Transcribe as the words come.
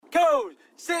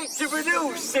Sync to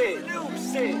renew shit.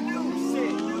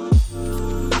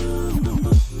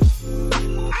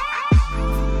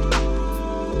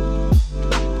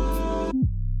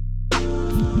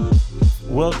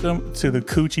 Welcome to the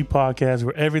Coochie Podcast,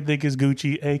 where everything is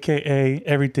Gucci, aka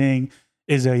everything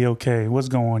is a-okay. What's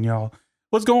going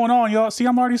on, y'all? See,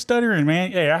 I'm already stuttering,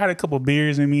 man. Hey, I had a couple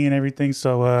beers in me and everything,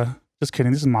 so just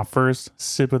kidding. This is my first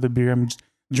sip of the beer. I'm just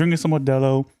drinking some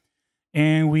Modelo,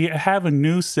 and we have a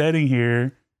new setting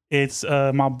here. It's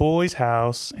my boy's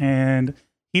house, and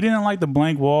he didn't like the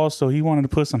blank wall, so he wanted to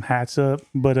put some hats up,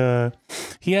 but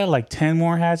he had like 10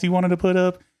 more hats he wanted to put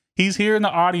up. He's here in the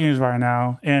audience right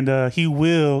now, and he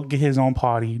will get his own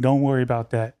party. Don't worry about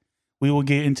that. We will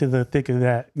get into the thick of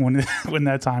that when when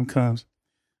that time comes.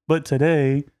 But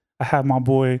today, I have my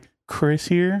boy Chris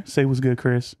here. Say what's good,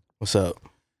 Chris. What's up?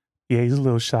 Yeah, he's a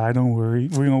little shy. Don't worry.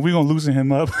 We're gonna loosen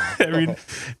him up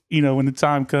when the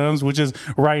time comes, which is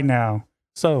right now.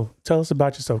 So tell us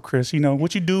about yourself, Chris.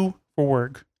 What you do for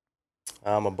work.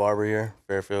 I'm a barber here,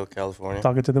 Fairfield, California.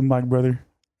 Talking to the mic, brother.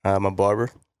 I'm a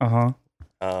barber.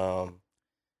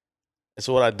 It's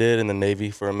what I did in the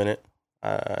Navy for a minute.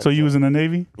 So you was in the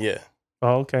Navy? Yeah.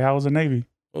 Oh, okay. How was the Navy?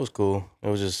 It was cool. It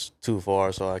was just too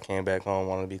far, so I came back home,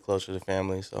 wanted to be closer to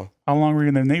family. So How long were you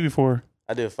in the Navy for?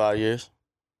 I did 5 years.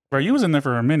 Bro, you was in there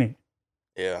for a minute.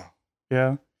 Yeah.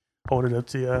 Yeah. Hold it up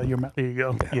to your mouth. There you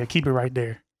go. Yeah, keep it right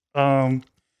there.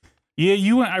 Yeah,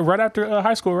 you went right after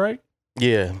high school, right?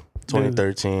 Yeah.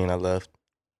 2013, I left.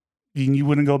 You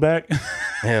wouldn't go back?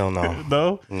 Hell no.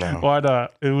 No? No. Why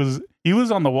not? You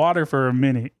was on the water for a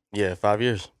minute. Yeah, 5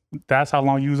 years. That's how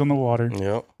long you was on the water.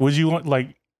 Yep. Was you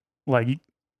like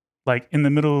in the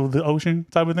middle of the ocean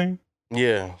type of thing?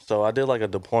 Yeah. So I did like a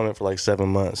deployment for like 7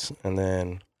 months, and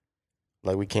then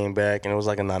like we came back, and it was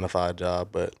like a 9-to-5 job,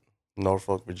 but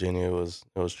Norfolk, Virginia was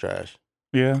trash.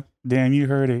 Yeah. Damn, you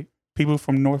heard it. People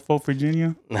from Norfolk,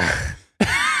 Virginia.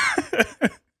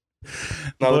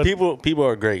 No, the people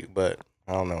are great, but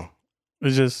I don't know.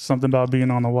 It's just something about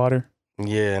being on the water.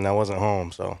 Yeah, and I wasn't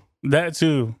home, so. That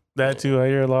too. I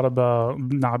hear a lot about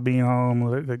not being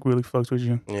home. Like really fucks with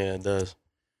you. Yeah, it does.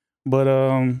 But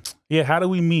yeah. How do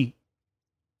we meet?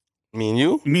 Me and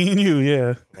you? Me and you,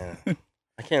 yeah. Man,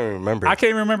 I can't remember. I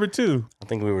can't remember too. I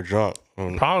think we were drunk.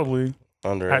 Probably.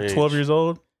 Underage. At 12 years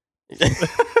old.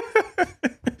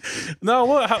 No,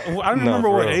 what? I don't remember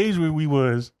what age we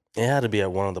was. It had to be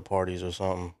at one of the parties or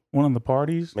something. One of the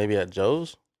parties? Maybe at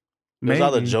Joe's? Maybe. It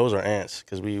was either Joe's or Ants,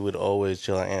 because we would always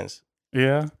chill at Ants.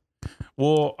 Yeah.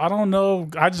 Well, I don't know.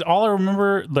 All I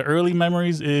remember, the early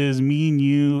memories is me and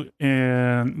you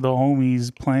and the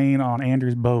homies playing on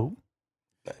Anders' boat.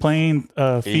 Playing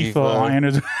FIFA on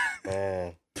Anders.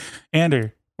 Man.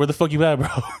 Ander, where the fuck you at, bro?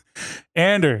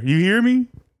 Ander, you hear me?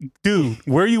 Dude,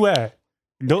 where you at?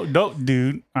 Don't,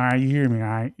 dude. All right, you hear me, all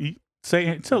right?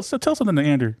 Tell something to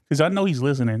Ander, because I know he's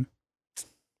listening.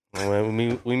 Well,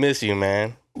 we miss you,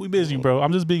 man. We miss you, bro.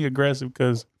 I'm just being aggressive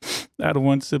because I had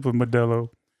one sip of Modelo.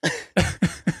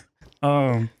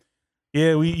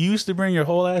 Yeah, we used to bring your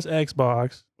whole ass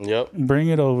Xbox. Yep. Bring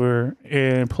it over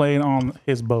and play it on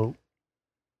his boat.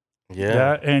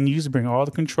 Yeah. And you used to bring all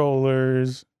the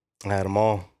controllers. I had them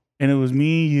all. And it was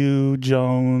me, you,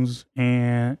 Jones,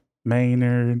 and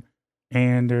Maynard,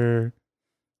 Ander,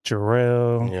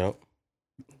 Jarrell. Yep.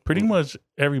 Pretty much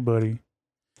everybody.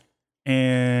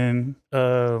 And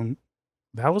that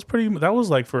was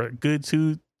like for a good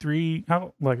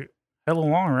 2-3 like hella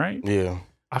long, right? Yeah.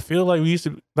 I feel like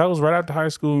that was right after high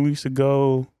school, and we used to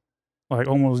go like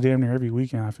almost damn near every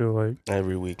weekend, I feel like.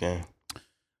 Every weekend.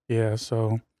 Yeah,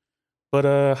 so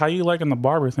but how you liking the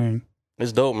barber thing?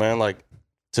 It's dope, man. Like,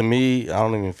 to me, I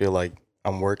don't even feel like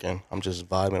I'm working. I'm just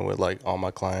vibing with like all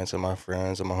my clients and my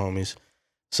friends and my homies.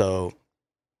 So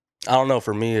I don't know,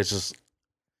 for me it's just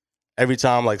every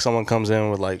time like someone comes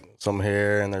in with like some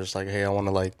hair and they're just like, hey, I want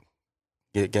to like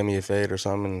get me a fade or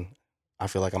something, and I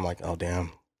feel like I'm like, oh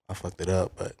damn, I fucked it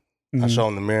up. But I show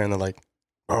them the mirror and they're like,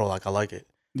 bro, like I like it.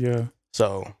 Yeah.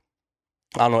 So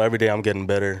I don't know, every day I'm getting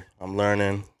better. I'm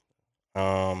learning.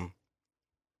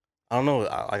 I don't know.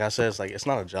 Like I said, it's like, it's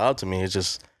not a job to me. It's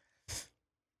just,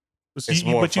 it's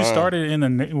more but you fun. started in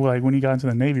like when you got into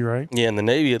the Navy, right? Yeah, in the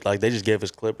Navy, like they just gave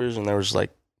us clippers and they were just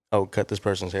like, oh, cut this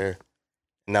person's hair.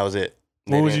 And that was it.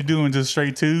 What was you doing? Just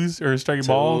straight twos or straight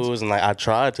balls? And like I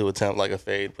tried to attempt like a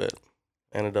fade, but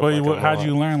ended up. Wait, how'd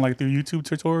you learn? Like through YouTube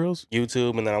tutorials?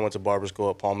 YouTube, and then I went to barber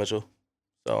school at Paul Mitchell.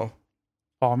 So.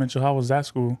 Paul Mitchell, how was that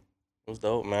school? It was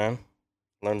dope, man.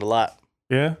 Learned a lot.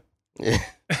 Yeah. Yeah.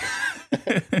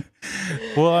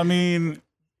 Well, I mean,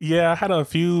 yeah, I had a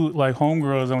few like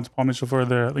homegirls that went to Paul Mitchell for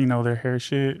their hair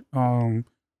shit.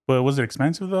 But was it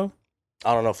expensive though?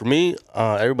 I don't know. For me,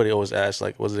 everybody always asks,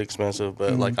 like, was it expensive?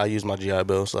 But, like, I use my GI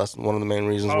Bill. So that's one of the main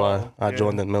reasons why I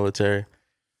joined the military.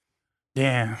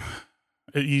 Damn.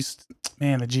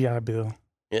 Man, the GI Bill.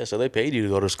 Yeah, so they paid you to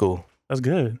go to school. That's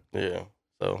good. Yeah,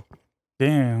 so.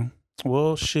 Damn.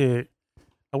 Well, shit.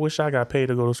 I wish I got paid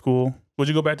to go to school. Would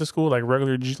you go back to school like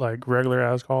regular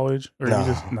ass college? Or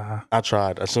Nah. I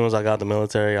tried. As soon as I got the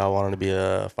military, I wanted to be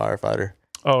a firefighter.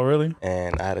 Oh, really?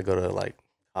 And I had to go to, like,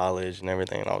 college and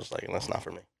everything, and I was like, that's not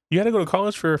for me. You had to go to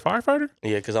college for a firefighter?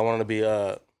 Yeah, because I wanted to be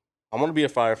a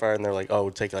firefighter, and they're like, oh,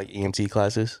 take like EMT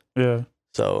classes. Yeah.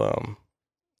 So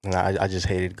and I just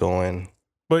hated going.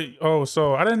 But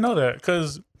so I didn't know that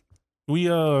because we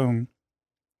know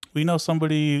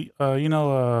somebody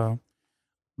Balon.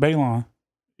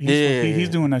 He's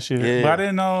doing that shit. Yeah. But I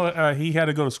didn't know he had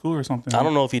to go to school or something. I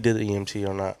don't know if he did the EMT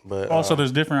or not, but also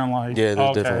there's different like there's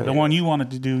different. The one you wanted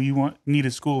to do,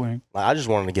 needed schooling. Like, I just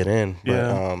wanted to get in,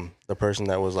 but the person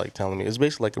that was like telling me, it's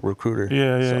basically like a recruiter.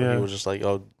 Yeah. He was just like,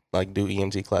 oh, like do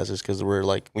EMT classes because we're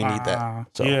like we need that.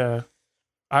 So. Yeah.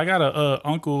 I got a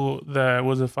uncle that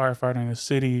was a firefighter in the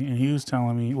city, and he was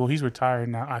telling me, well, he's retired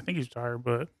now. I think he's retired,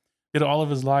 but did it all of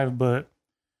his life, but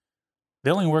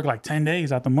they only work like 10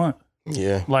 days out the month.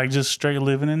 Yeah. Like just straight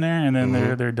living in there, and then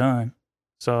they're done.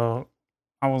 So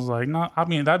I was like, no, I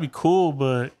mean, that'd be cool,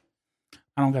 but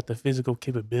I don't got the physical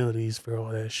capabilities for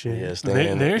all that shit.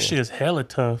 Yeah, their shit is hella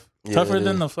tough. Yeah, Tougher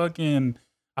than the fucking,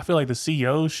 I feel like the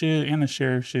CEO shit and the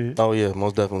sheriff shit. Oh, yeah,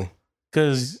 most definitely.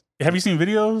 Because have you seen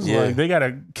videos? Yeah. Like they got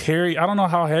to carry, I don't know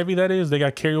how heavy that is. They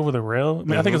got to carry over the rail. I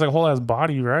mean, I think it's like a whole ass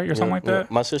body, right? Or something like that.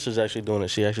 My sister's actually doing it.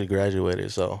 She actually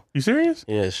graduated, so. You serious?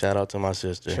 Yeah, shout out to my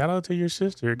sister. Shout out to your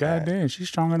sister. God damn, she's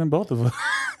stronger than both of us.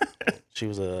 She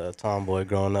was a tomboy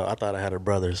growing up. I thought I had a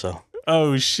brother, so.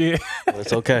 Oh, shit.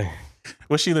 It's okay.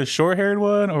 Was she the short-haired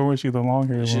one or was she the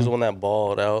long-haired one? She's the one that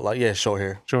bald out. Like, yeah, short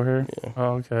hair. Short hair? Yeah.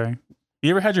 Oh, okay.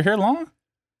 You ever had your hair long?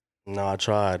 No, I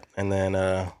tried. And then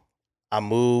I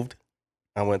moved.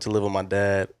 I went to live with my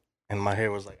dad. And my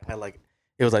hair was like,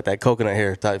 it was like that coconut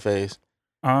hair type phase.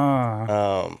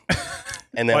 And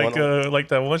then like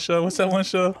that one show. What's that one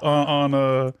show?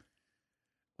 On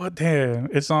what damn?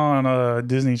 It's on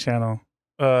Disney Channel.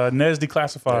 Ned's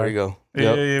Declassified. There you go.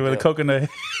 Yeah, with a coconut.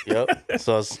 Yep.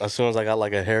 So as soon as I got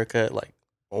like a haircut, like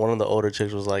one of the older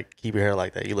chicks was like, "Keep your hair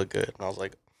like that. You look good." And I was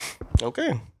like,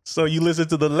 "Okay." So you listen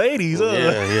to the ladies, huh?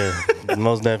 Yeah,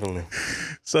 most definitely.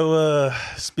 So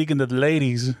speaking to the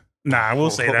ladies, nah, we'll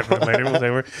say that for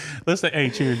later. Let's say, hey,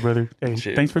 cheers, brother. Hey,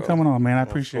 cheers, thanks for bro. coming on, man. I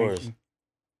appreciate you.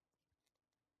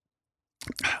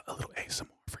 A little ASMR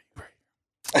for you,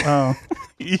 right? Oh,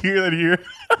 you hear that here?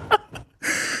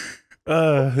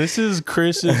 This is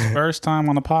Chris's first time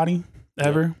on the potty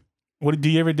ever. What do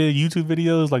you ever did YouTube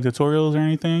videos like tutorials or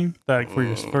anything like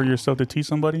for yourself to teach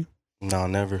somebody? No,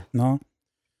 never. No,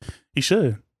 you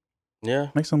should. Yeah,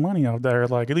 make some money out there.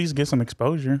 Like at least get some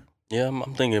exposure. Yeah,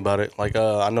 I'm thinking about it. Like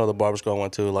I know the barber school I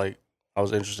went to. Like I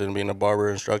was interested in being a barber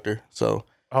instructor. So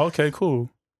okay, cool.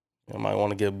 I might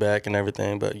want to get back and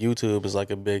everything, but YouTube is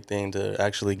like a big thing to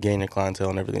actually gain a clientele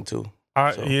and everything too.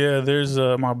 Yeah, there's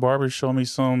my barber showed me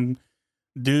some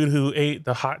dude who ate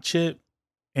the hot chip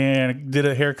and did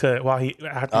a haircut while he ate the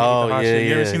hot chip.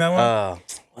 You ever seen that one?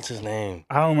 What's his name?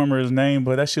 I don't remember his name,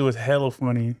 but that shit was hella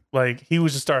funny. Like he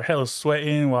would just start hella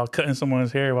sweating while cutting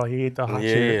someone's hair while he ate the hot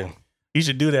chip. Yeah. You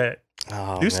should do that.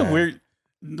 Do some weird.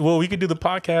 Well, we could do the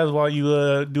podcast while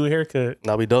you do a haircut.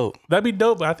 That'd be dope. That'd be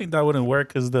dope, but I think that wouldn't work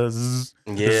because the zzz.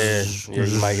 Yeah,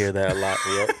 you might hear that a lot.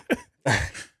 Yep.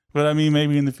 But I mean,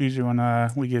 maybe in the future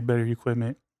when we get better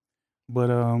equipment.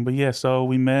 But yeah, so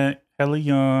we met hella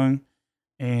young,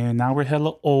 and now we're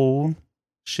hella old.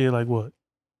 Shit, like what?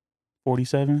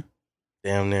 47?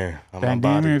 Damn near. Damn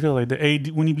near. Feel like the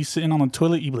age when you be sitting on the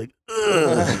toilet, you be like,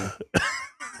 ugh.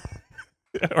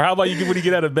 Or how about when you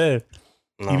get out of bed?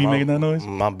 No, you be making that noise?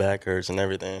 My back hurts and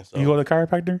everything. So. You go to the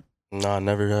chiropractor? No, I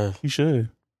never have. You should.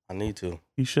 I need to.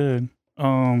 You should.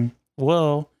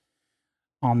 Well,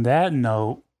 on that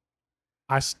note,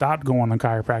 I stopped going to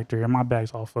chiropractor and my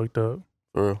back's all fucked up.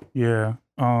 For real? Yeah.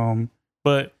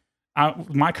 But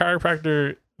my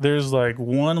chiropractor, there's like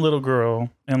one little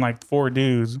girl and like 4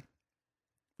 dudes.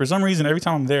 For some reason, every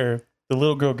time I'm there, the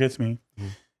little girl gets me. Mm-hmm.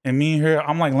 And me and her,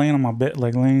 I'm like laying on my bed,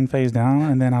 like laying face down.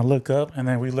 And then I look up and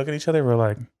then we look at each other. We're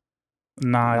like,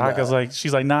 nah.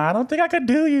 She's like, nah, I don't think I could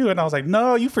do you. And I was like,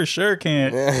 no, you for sure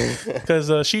can't.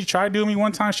 Because she tried doing me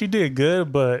one time. She did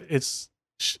good, but it's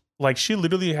like she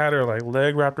literally had her like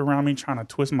leg wrapped around me trying to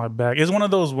twist my back. It's one of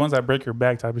those ones that break your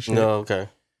back type of shit. No, okay.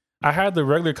 I had the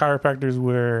regular chiropractors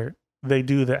where they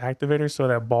do the activator, so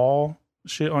that ball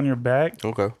shit on your back.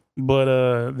 Okay.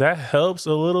 But that helps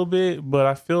a little bit. But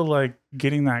I feel like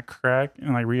getting that crack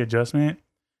and like readjustment,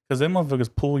 because them motherfuckers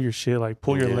pull your shit, like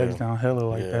pull your legs down hella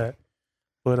like that.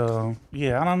 But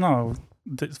yeah, I don't know.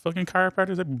 This fucking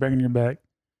chiropractors, they be breaking your back.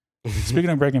 Speaking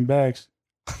of breaking backs,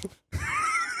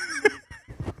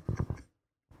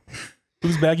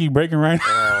 whose back you breaking right now?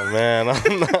 Oh man,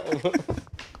 I'm not.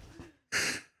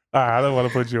 All right, I don't want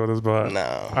to put you on the spot. No.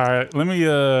 All right, let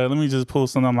me just pull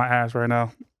something on my ass right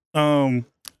now. I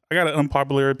got an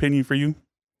unpopular opinion for you.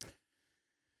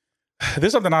 This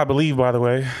is something I believe, by the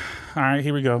way. All right,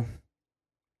 here we go.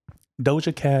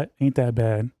 Doja Cat ain't that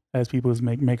bad as people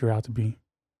make her out to be.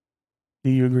 Do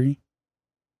you agree?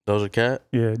 Doja Cat?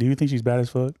 Yeah. Do you think she's bad as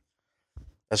fuck?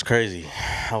 That's crazy.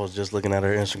 I was just looking at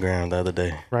her Instagram the other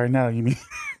day. Right now, you mean?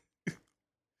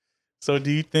 So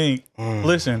do you think,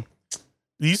 listen,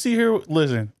 do you see her?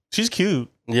 Listen, she's cute.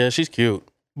 Yeah, she's cute.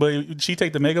 But she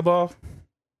take the makeup off?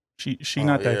 She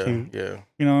not that cute. Yeah.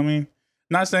 You know what I mean?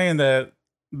 Not saying that,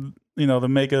 you know, the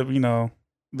makeup, you know,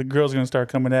 the girl's going to start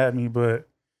coming at me, but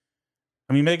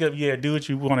I mean, makeup, yeah, do what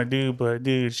you want to do, but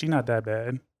dude, she not that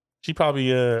bad. She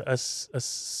probably a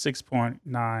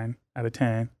 6.9 out of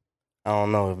 10. I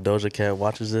don't know if Doja Cat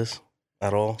watches this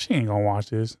at all. She ain't gonna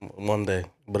watch this One day.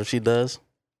 But if she does,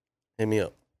 hit me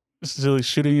up. Silly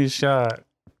shooting his shot.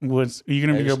 What's you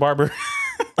gonna be your barber?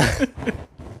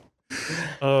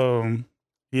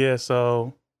 Yeah.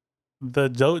 So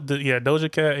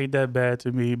Doja Cat ain't that bad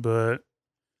to me, but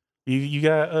you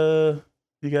got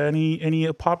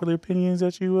any popular opinions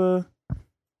that you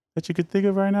could think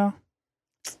of right now?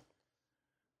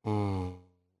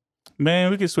 Man,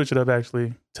 we could switch it up.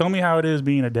 Actually, tell me how it is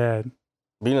being a dad.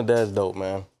 Being a dad's dope,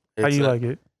 man. How you like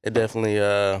it? It definitely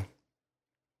it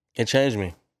changed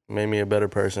me. Made me a better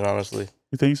person, honestly.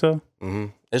 You think so? Mm-hmm.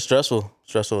 It's stressful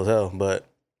as hell. But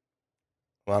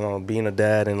I don't know, being a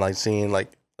dad and like seeing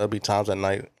like there'll be times at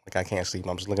night like I can't sleep.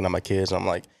 I'm just looking at my kids and I'm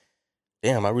like,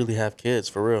 damn, I really have kids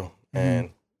for real. Mm-hmm.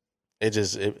 And it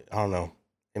I don't know.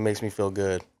 It makes me feel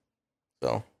good.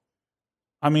 So,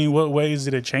 I mean, what ways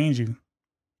did it change you?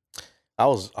 I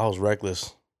was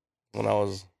reckless when I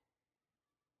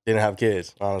didn't have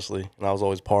kids, honestly. And I was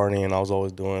always partying. I was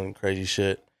always doing crazy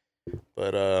shit.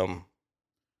 But I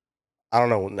don't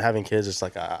know. Having kids, it's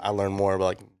like I learned more about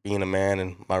like being a man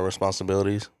and my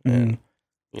responsibilities, and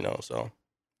you know. So,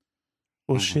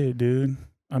 well, shit, dude.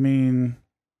 I mean,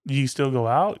 do you still go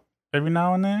out every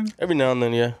now and then? Every now and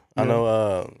then, yeah. I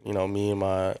know. You know, me and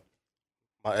my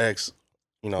ex.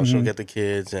 You know, she'll get the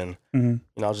kids, and you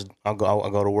know, I'll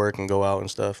go to work and go out and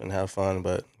stuff and have fun.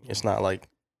 But it's not like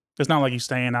you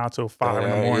staying out till 5 in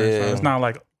the morning. Yeah. So it's not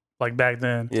like back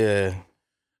then. Yeah.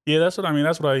 Yeah, that's what I mean.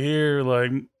 That's what I hear. Like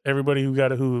everybody who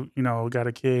got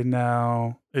a kid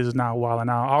now is not wilding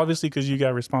out. Obviously, because you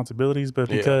got responsibilities, but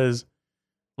because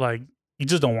like you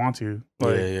just don't want to.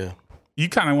 Like, you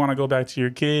kind of want to go back to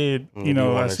your kid, you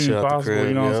know, as soon as possible.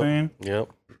 You know what I'm saying? Yep.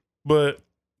 But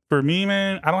for me,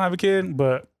 man, I don't have a kid,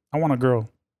 but I want a girl.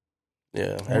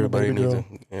 Yeah, everybody needs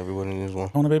one.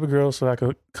 I want a baby girl so I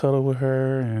could cuddle with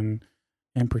her and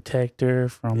protect her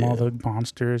from all the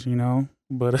monsters, you know.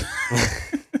 But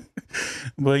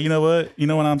but you know what? You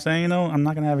know what I'm saying? You know, I'm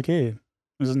not gonna have a kid.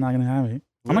 I'm just not gonna have it.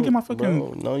 I'm gonna get my fucking.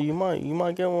 Bro, no, you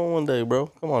might get one day, bro.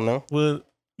 Come on now. Well,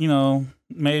 you know,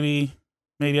 maybe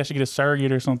I should get a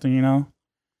surrogate or something. You know.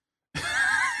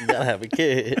 You gotta have a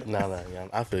kid. No,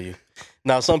 I feel you.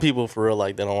 Now, some people for real,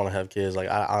 like, they don't want to have kids. Like,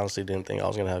 I honestly didn't think I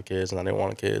was gonna have kids, and I didn't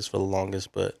want kids for the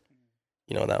longest. But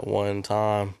you know, that one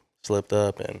time slipped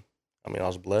up, and I mean, I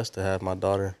was blessed to have my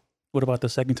daughter. What about the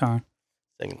second time?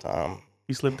 Second time,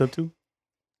 you slipped up too.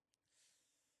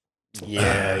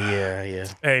 Yeah.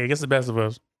 Hey, I guess the best of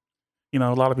us. You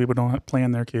know, a lot of people don't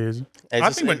plan their kids. I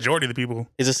think majority of the people.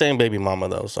 It's the same baby mama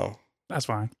though, so that's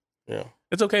fine. Yeah,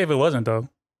 it's okay if it wasn't though.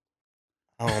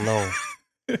 I don't know.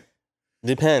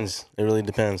 Depends. It really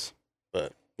depends.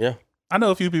 But yeah, I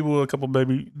know a few people with a couple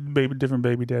different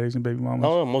baby daddies and baby mamas.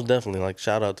 Oh, most definitely. Like,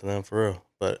 shout out to them for real.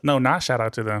 But no, not shout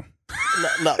out to them.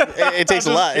 No, it takes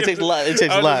a lot. It takes a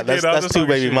lot. That's two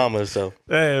baby mamas. So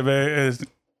hey, man,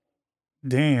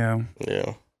 damn.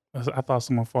 Yeah. I thought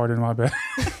someone farted in my bed.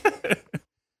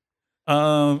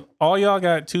 All y'all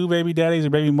got two baby daddies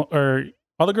or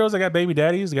all the girls that got baby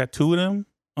daddies, they got two of them.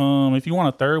 If you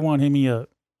want a third one, hit me up.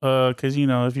 Cause you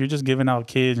know, if you're just giving out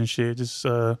kids and shit, just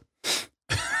you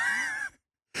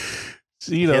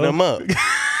know, hit him up.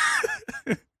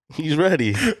 He's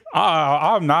ready.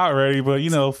 I'm not ready, but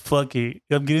you know, fuck it.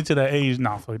 I'm getting to that age.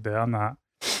 Nah, fuck that. I'm not.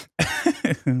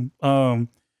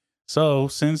 So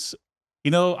since you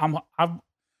know,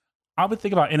 I've been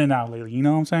thinking about In-N-Out lately. You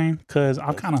know what I'm saying? Because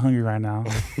I'm kind of hungry right now.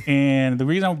 And the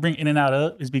reason I bring In-N-Out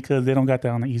up is because they don't got that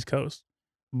on the East Coast.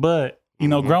 But, you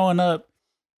know, growing up,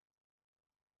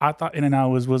 I thought In-N-Out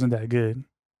wasn't that good.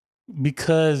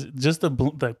 Because just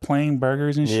the plain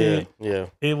burgers and shit,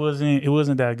 it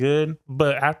wasn't that good.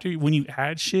 But after when you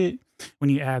add shit, when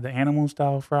you add the animal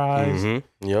style fries,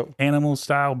 animal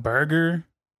style burger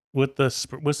with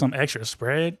some extra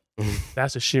spread,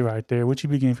 that's the shit right there. What you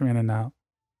be getting from In-N-Out?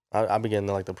 I be getting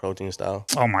like the protein style.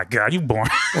 Oh my god, you born?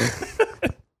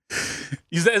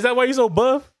 Is that why you so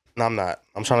buff? No, I'm not.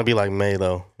 I'm trying to be like May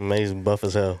though. May's buff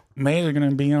as hell. Mays are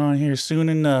gonna be on here soon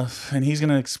enough, and he's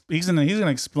gonna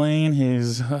explain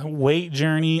his weight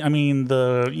journey. I mean,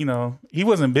 he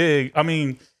wasn't big. I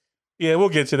mean, yeah, we'll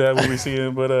get to that when we see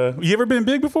him. But you ever been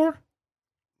big before?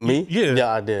 Me? Yeah,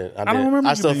 I did. I don't remember.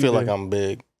 I still feel like I'm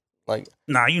big. Like,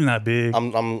 nah, you're not big.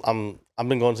 I've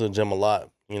been going to the gym a lot.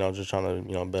 You know, just trying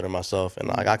to better myself, and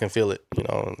like I can feel it. You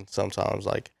know, and sometimes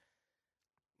like.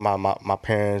 My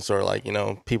parents or like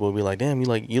people will be like, damn,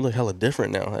 you look hella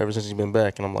different now ever since you've been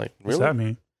back, and I'm like, really? What's that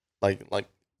mean? Like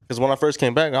because when I first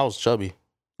came back I was chubby.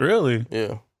 Really?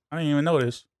 Yeah. I didn't even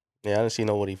notice. Yeah, I didn't see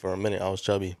nobody for a minute. I was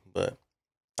chubby, but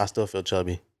I still feel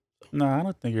chubby. No, I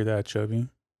don't think you're that chubby.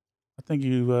 I think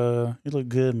you look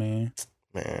good, man.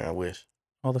 Man, I wish.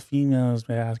 All the females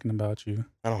been asking about you.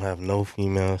 I don't have no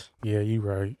females. Yeah, you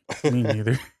right. Me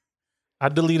neither. I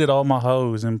deleted all my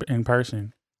hoes in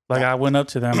person. Like, I went up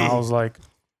to them, I was like,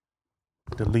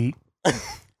 delete.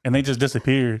 And they just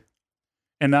disappeared.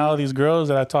 And now these girls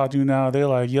that I talk to now, they're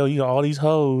like, yo, you got all these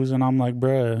hoes. And I'm like,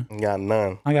 bruh. Got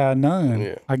none. I got none.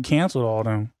 Yeah. I canceled all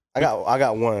them. I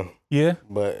got one. Yeah?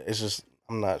 But it's just,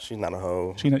 she's not a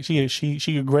hoe.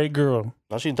 She a great girl.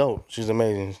 No, she's dope. She's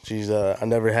amazing. She's, I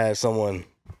never had someone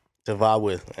to vibe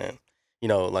with. And,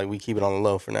 like we keep it on the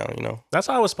low for now, That's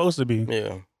how it was supposed to be.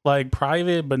 Yeah. Like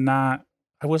private, but not,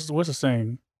 what's the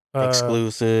saying?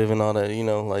 Exclusive and all that,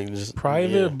 like just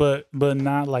private, but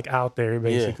not like out there,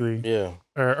 basically. Yeah.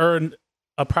 Or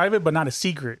a private, but not a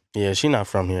secret. Yeah, she not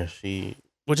from here.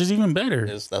 Which is even better.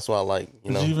 That's why I like,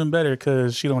 It's even better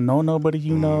because she don't know nobody.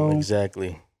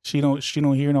 Exactly. She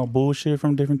don't hear no bullshit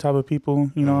from different type of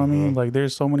people. You know what I mean? Like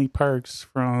there's so many perks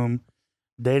from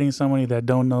dating somebody that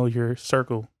don't know your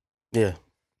circle. Yeah.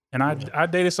 And I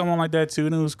dated someone like that too,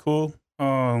 and it was cool.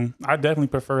 I definitely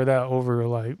prefer that over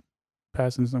like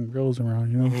passing some girls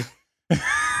around,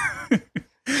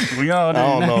 We all know. I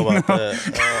don't know about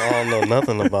that. I don't know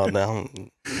nothing about that.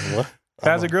 What?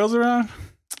 Passing girls around?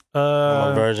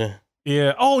 I'm a virgin.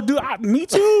 Yeah. Oh, dude, me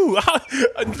too.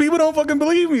 People don't fucking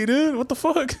believe me, dude. What the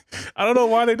fuck? I don't know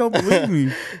why they don't believe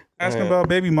me. Asking about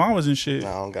baby mamas and shit. Nah,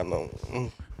 I don't got no.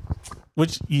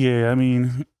 Which, yeah, I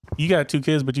mean, you got 2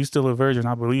 kids, but you still a virgin.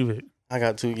 I believe it. I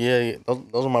got 2. Yeah,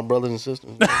 those are my brothers and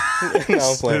sisters. No,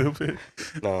 I'm Stupid.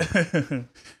 No.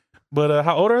 But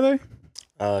how old are they?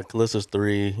 Callista's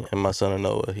 3, and my son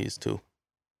Noah, he's 2.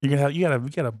 You got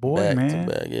a boy, back man.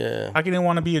 To back, yeah. I didn't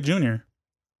want to be a junior.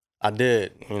 I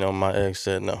did. My ex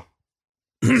said no.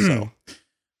 So.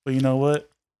 But you know what?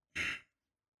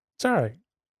 It's all right.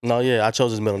 No, yeah, I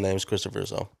chose his middle name is Christopher.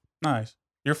 So nice.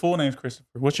 Your full name's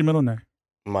Christopher. What's your middle name?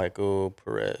 Michael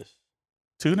Perez.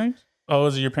 2 names? Oh,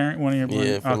 is it your parent? One of your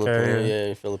parents? Yeah, okay,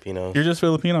 yeah, Filipinos. You're just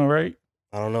Filipino, right?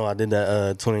 I don't know. I did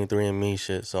that 23andMe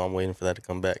shit, so I'm waiting for that to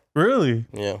come back. Really?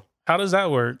 Yeah. How does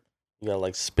that work? You gotta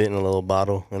like spit in a little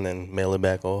bottle and then mail it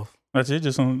back off. That's it?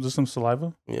 Just some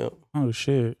saliva? Yep. Oh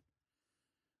shit.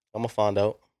 I'm gonna find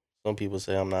out. Some people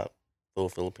say I'm not full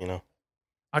Filipino.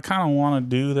 I kind of want to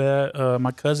do that.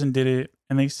 My cousin did it,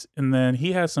 and then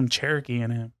he had some Cherokee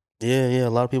in him. Yeah. A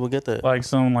lot of people get that. Like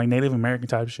some like Native American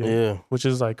type shit. Yeah. Which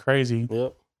is like crazy.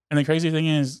 Yep. And the crazy thing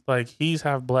is, like, he's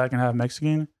half black and half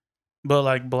Mexican, but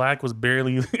like black was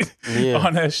barely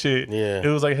on that shit. Yeah. It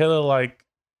was like hella like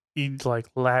he's like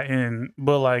Latin,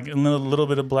 but like a little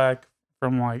bit of black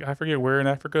from like I forget where in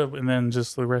Africa, and then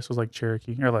just the rest was like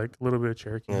Cherokee or like a little bit of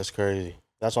Cherokee. That's crazy.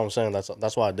 That's what I'm saying.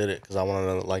 That's why I did it, because I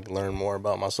wanted to like learn more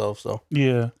about myself. So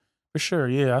yeah, for sure.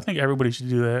 Yeah, I think everybody should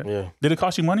do that. Yeah. Did it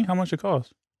cost you money? How much it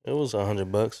cost? It was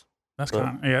 $100. That's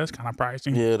kind of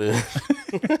pricey. Yeah, it is.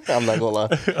 I'm not gonna lie.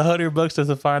 $100 just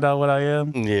to find out what I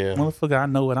am. Yeah, motherfucker, I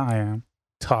know what I am.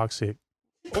 Toxic.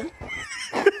 All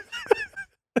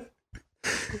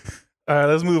right,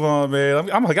 let's move on, man.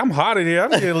 I'm hot in here.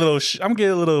 I'm getting a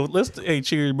little. Let's hey,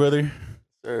 cheers, brother.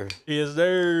 Sure. Yes,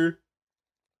 sir.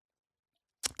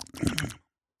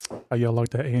 How y'all like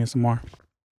that ASMR?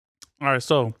 All right,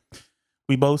 so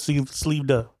we both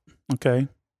sleeved up. Okay,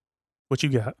 what you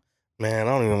got? Man,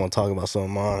 I don't even want to talk about something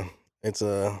of mine. It's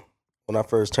when I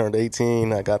first turned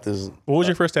 18, I got this. What was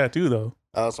your first tattoo though?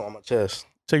 It's on my chest.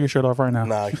 Take your shirt off right now.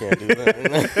 Nah, I can't do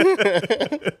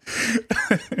that.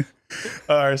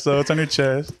 All right, so it's on your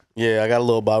chest. Yeah, I got a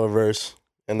little Bible verse,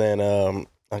 and then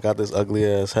I got this ugly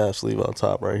ass half sleeve on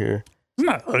top right here. It's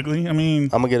not ugly. I mean,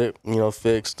 I'm gonna get it,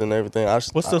 fixed and everything.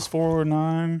 What's this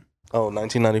 4-9? Oh,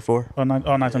 1994.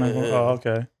 1994. Yeah. Oh,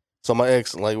 okay. So my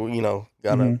ex,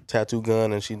 got a tattoo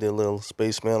gun, and she did a little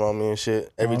spaceman on me and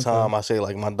shit. Every time I say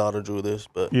like my daughter drew this,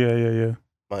 but yeah.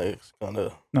 My ex kind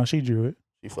of she drew it.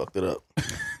 She fucked it up.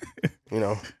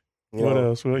 What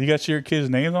else? Well, you got your kids'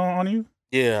 names on you?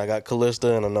 Yeah, I got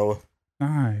Callista and Anoa.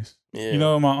 Nice.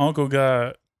 Yeah. My uncle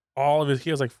got all of his.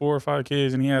 He has like 4 or 5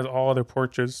 kids, and he has all their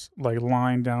portraits like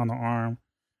lined down the arm,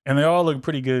 and they all look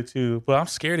pretty good too. But I'm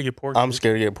scared to get portraits. I'm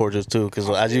scared to get portraits too, because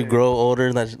as you grow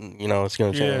older, that's it's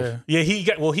gonna change. Yeah.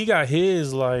 He got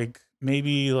his like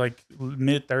maybe like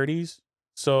mid-30s,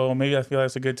 so maybe I feel like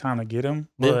it's a good time to get him.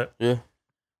 But yeah.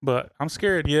 But I'm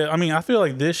scared. Yeah, I mean, I feel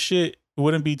like this shit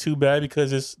wouldn't be too bad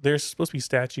because there's supposed to be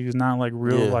statues, not like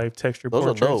real life texture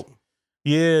portraits. Those are dope.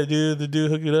 Yeah, dude, the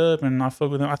dude hooked it up, and I fuck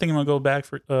with him. I think I'm gonna go back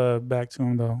to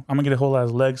him though. I'm gonna get a whole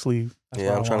ass leg sleeve. That's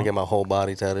I'm trying to get my whole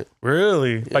body tatted.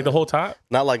 Really? Yeah. Like the whole top?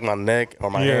 Not like my neck or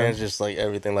my hands, just like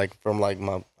everything, like from like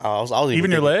my. I was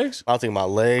even your legs? I was thinking my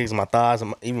legs, my thighs,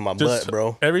 and even my butt,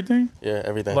 bro. Everything? Yeah,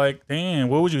 everything. Like, damn,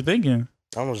 what was you thinking?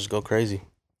 I'm gonna just go crazy.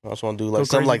 I just want to do like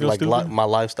something like my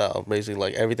lifestyle, basically,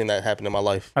 like everything that happened in my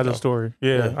life. As a story.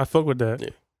 Yeah, I fuck with that. Yeah.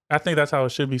 I think that's how it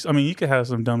should be. I mean, you could have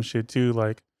some dumb shit too.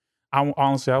 Like, I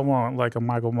want like a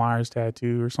Michael Myers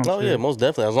tattoo or something. Oh yeah, most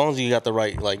definitely. As long as you got the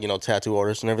right tattoo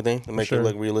artist and everything to make it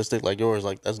look realistic, like yours,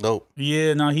 like that's dope.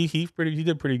 Yeah, no, he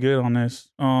did pretty good on this.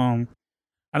 I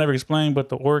never explained, but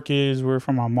the orchids were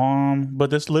from my mom. But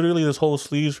this whole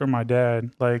sleeve's from my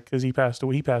dad, like because he passed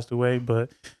away. But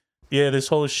yeah, this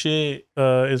whole shit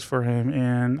is for him,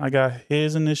 and I got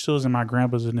his initials and my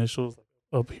grandpa's initials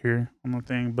up here on the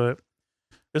thing. But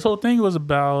this whole thing was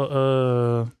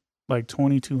about like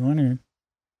 $2,200.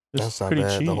 That's not pretty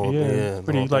bad. cheap.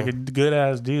 Pretty like a good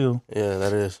ass deal. Yeah,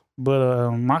 that is.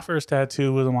 But my first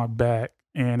tattoo was on my back,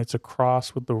 and it's a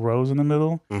cross with the rose in the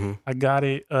middle. Mm-hmm. I got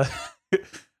it.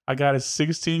 I got it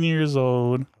 16 years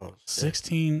old. Oh,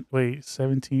 17. Wait,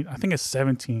 17. I think it's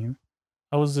 17.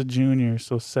 I was a junior,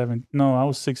 so 7. No, I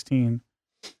was 16,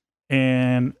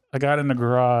 and I got it in the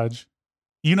garage.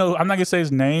 I'm not gonna say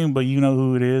his name, but you know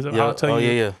who it is. I'll tell you.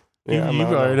 Yeah. You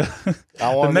already.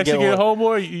 The next you get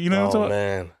homeboy, you know what I'm talking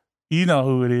man. You know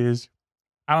who it is.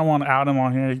 I don't want to out him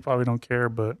on here. He probably don't care,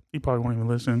 but he probably won't even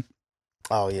listen.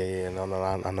 Oh yeah. No, I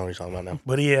know what you're talking about now.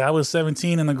 But yeah, I was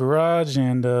 17 in the garage,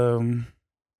 and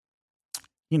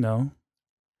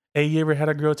hey, you ever had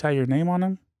a girl tie your name on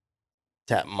them?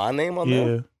 Tap my name on them?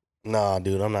 Yeah. Nah,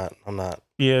 dude, I'm not.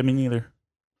 Yeah, me neither.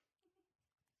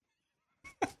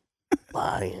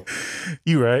 Lying.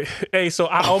 You right. Hey, so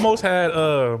I almost had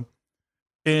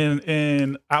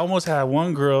and I almost had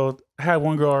one girl. I had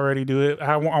one girl already do it.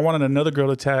 I wanted another girl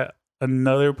to tat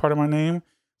another part of my name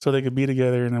so they could be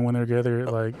together, and then when they're together,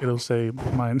 like it'll say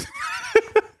mine.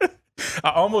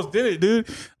 I almost did it, dude.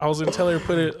 I was gonna tell her to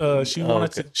put it. She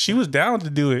wanted to. She was down to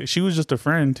do it. She was just a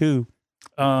friend too.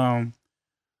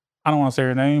 I don't want to say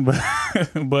her name, but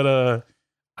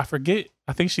I forget.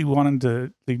 I think she wanted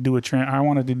to do I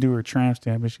wanted to do her tramp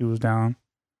stamp, and she was down.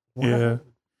 What? Yeah.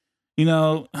 You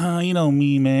know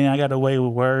me, man. I got away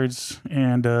with words,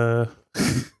 and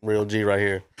real G right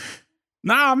here.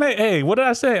 Nah, man. Hey, what did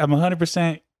I say? I'm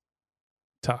 100%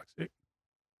 toxic.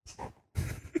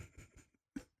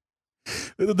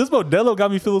 This Modelo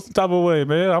got me feeling some type of way,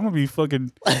 man. I'm gonna be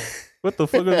fucking. What the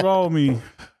fuck is wrong with me,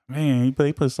 man?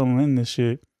 They put something in this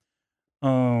shit.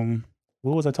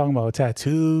 What was I talking about?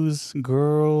 Tattoos,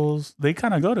 girls. They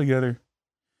kind of go together.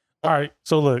 All right.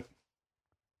 So look,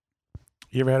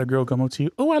 you ever had a girl come up to you?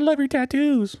 Oh, I love your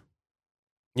tattoos.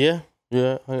 Yeah.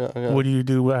 I got. What do you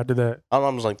do after that?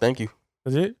 I'm just like, thank you.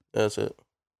 That's it? That's it.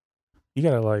 You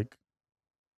gotta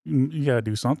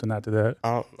do something after that.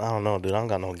 I don't know, dude. I don't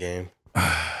got no game.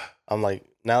 I'm like,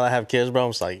 now that I have kids, bro,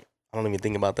 I'm just like, I don't even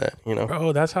think about that,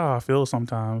 Bro, that's how I feel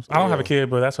sometimes. I don't have a kid,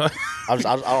 but that's how I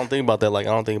don't think about that. Like,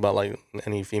 I don't think about like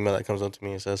any female that comes up to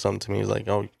me and says something to me is like,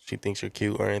 oh, she thinks you're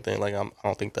cute or anything. Like, I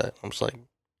don't think that. I'm just like,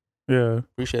 yeah,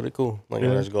 appreciate it, cool. Like, I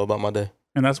just go about my day.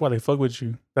 And that's why they fuck with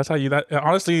you. That's how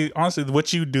honestly,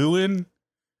 what you doing,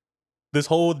 this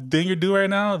whole thing you're doing right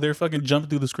now, they're fucking jumping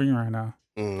through the screen right now.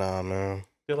 Nah, man.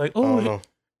 They're like, oh,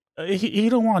 he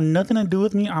don't want nothing to do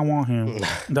with me. I want him.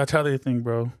 That's how they think,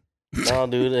 bro. No,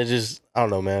 dude, it just, I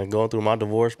don't know, man. Going through my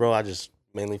divorce, bro, I just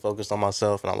mainly focused on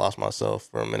myself, and I lost myself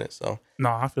for a minute. So, no,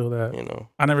 I feel that.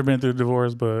 I never been through a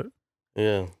divorce, but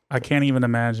yeah, I can't even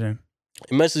imagine.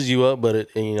 It messes you up, but it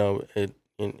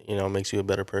makes you a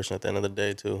better person at the end of the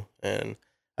day too. And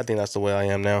I think that's the way I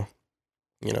am now.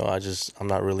 I'm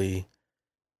not really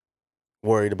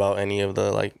worried about any of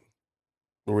the like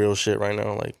real shit right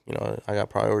now. Like, I got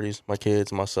priorities, my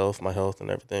kids, myself, my health and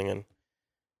everything, and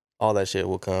all that shit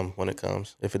will come when it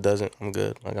comes. If it doesn't, I'm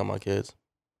good. I got my kids.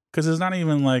 Because it's not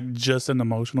even like just an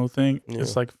emotional thing. Yeah.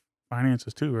 It's like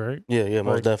finances too, right? Yeah,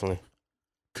 most definitely.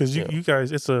 Because you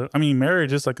guys,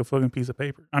 marriage is like a fucking piece of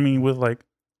paper. I mean, with like.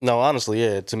 No, honestly,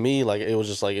 yeah. To me, like, it was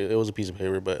just like, it was a piece of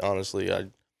paper, but honestly,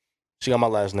 she got my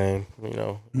last name,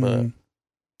 but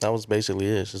that was basically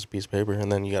it. It's just a piece of paper,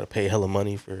 and then you got to pay hella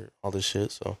money for all this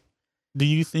shit, so. Do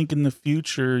you think in the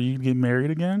future you'd get married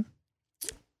again?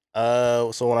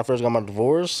 So when I first got my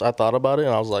divorce, I thought about it,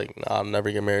 and I was like, nah, I'll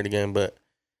never get married again, but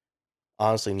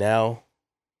honestly, now,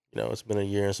 it's been a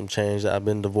year and some change that I've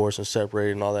been divorced and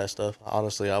separated and all that stuff.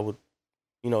 Honestly, I would,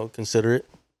 consider it.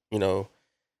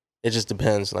 It just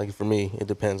depends. Like, for me, it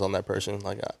depends on that person.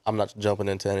 Like, I'm not jumping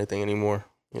into anything anymore,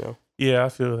 Yeah, I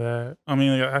feel that. I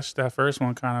mean, that first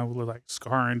one kind of was like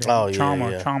scarring. Trauma,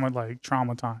 like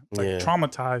traumatized. Like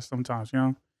traumatized sometimes,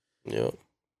 Yeah.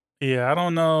 Yeah, I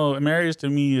don't know. Marriage to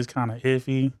me is kind of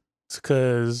iffy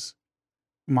because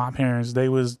my parents, they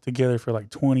was together for like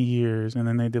 20 years and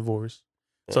then they divorced.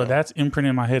 Yeah. So that's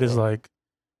imprinted in my head is like,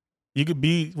 you could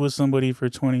be with somebody for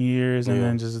 20 years and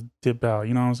then just dip out.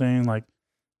 You know what I'm saying? Like,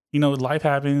 life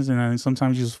happens and then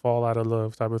sometimes you just fall out of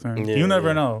love type of thing. You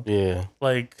never know. Yeah.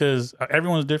 Like, because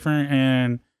everyone's different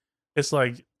and it's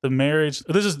like the marriage,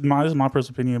 this is my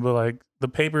personal opinion, but like the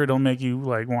paper don't make you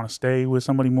like want to stay with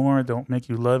somebody more. Don't make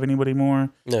you love anybody more.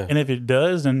 Yeah. And if it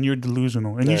does, then you're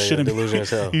delusional and you shouldn't be delusional as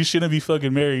hell. You shouldn't be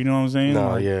fucking married. You know what I'm saying? No,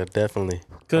 like, yeah, definitely.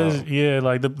 Because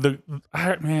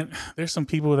like man, there's some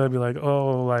people that be like,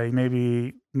 oh, like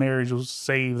maybe marriage will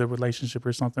save the relationship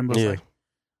or something. But it's like,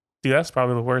 dude, that's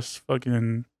probably the worst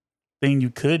fucking thing you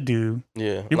could do.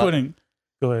 Yeah. You're putting.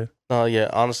 Go ahead. No, yeah.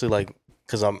 Honestly, like,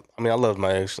 because I loved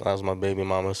my ex. I was my baby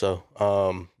mama. So,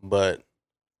 but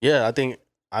yeah, I think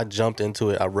I jumped into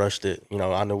it. I rushed it.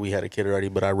 I know we had a kid already,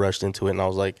 but I rushed into it, and I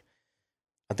was like,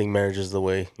 I think marriage is the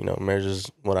way. Marriage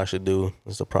is what I should do.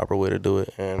 It's the proper way to do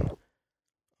it, and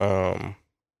I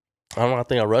don't know. I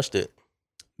think I rushed it.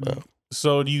 But.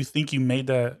 So, do you think you made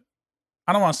that?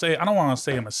 I don't want to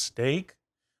say a mistake.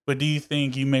 But do you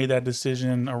think you made that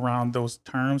decision around those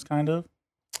terms, kind of?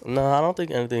 No, I don't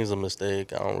think anything's a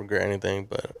mistake. I don't regret anything,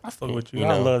 but I fuck with you.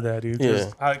 I love that, dude.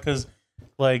 Because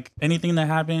like anything that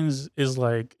happens is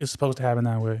like it's supposed to happen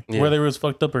that way, whether it was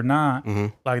fucked up or not.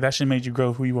 Like that shit made you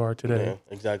grow who you are today. Yeah,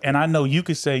 exactly. And I know you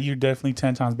could say you're definitely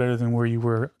 10 times better than where you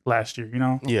were last year.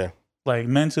 Yeah. Like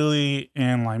mentally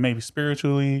and like maybe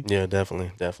spiritually. Yeah,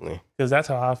 definitely. Because that's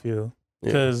how I feel.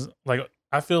 Because like.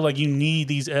 I feel like you need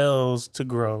these L's to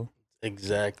grow.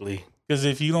 Exactly. Because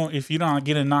if you don't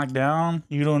get it knocked down,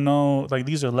 you don't know. Like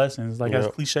these are lessons. Like as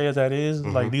cliche as that is,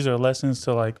 like these are lessons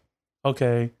to like,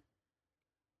 okay,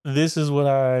 this is what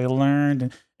I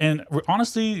learned, and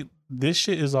honestly, this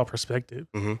shit is all perspective.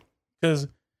 Because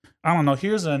I don't know.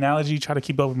 Here's an analogy. Try to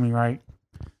keep up with me, right?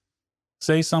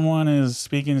 Say someone is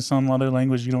speaking some other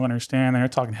language you don't understand, and they're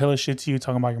talking hella shit to you,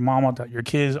 talking about your mama, your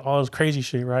kids, all this crazy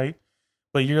shit, right?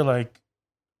 But you're like,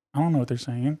 I don't know what they're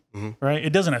saying, right?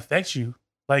 It doesn't affect you.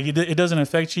 Like it doesn't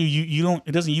affect you. You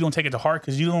don't take it to heart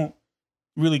because you don't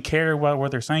really care about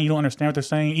what they're saying. You don't understand what they're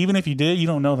saying. Even if you did, you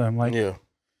don't know them. Like,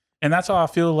 and that's how I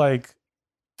feel like.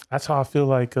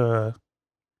 Like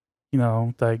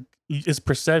it's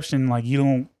perception. Like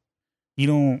you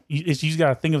just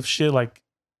gotta think of shit. Like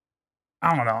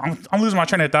I don't know. I'm losing my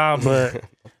train of thought, but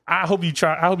I hope you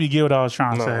get what I was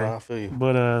trying to say. I feel you.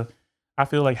 But I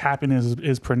feel like happiness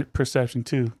is perception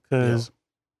too, because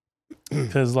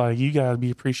like you gotta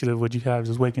be appreciative of what you have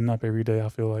just waking up every day. I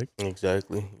feel like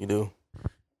exactly you do.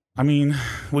 I mean,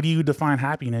 what do you define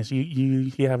happiness? You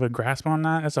have a grasp on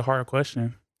that? That's a hard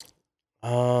question.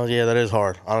 Yeah, that is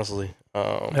hard, honestly.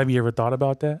 Have you ever thought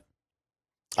about that?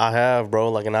 I have, bro.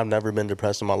 Like, and I've never been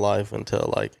depressed in my life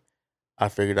until like I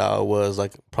figured out it was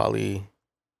like probably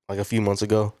like a few months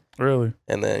ago. Really?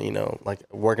 And then, like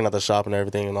working at the shop and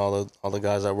everything and all the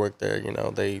guys that worked there,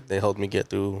 they helped me get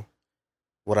through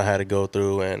what I had to go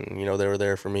through, and, they were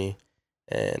there for me.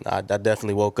 And I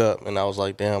definitely woke up and I was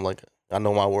like, damn, like I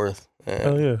know my worth. And,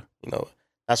 oh, yeah.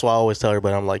 That's why I always tell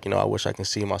everybody, I'm like, I wish I can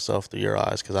see myself through your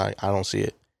eyes because I don't see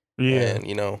it. Yeah. And,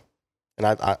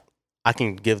 and I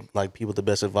can give like people the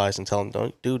best advice and tell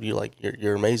them, dude,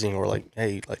 you're amazing. Or like,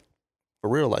 hey, like for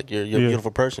real, like you're a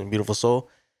beautiful person, beautiful soul.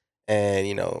 And,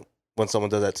 when someone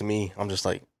does that to me, I'm just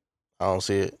like, I don't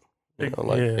see it.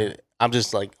 I'm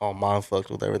just like all mind fucked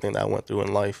with everything that I went through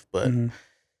in life. But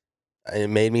it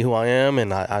made me who I am,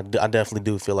 and I definitely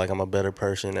do feel like I'm a better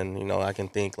person, and you know I can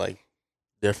think like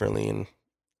differently, and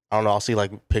I don't know, I'll see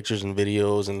like pictures and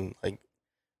videos and like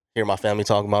hear my family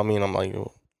talk about me, and I'm like,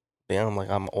 damn, like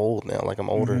I'm old now, like I'm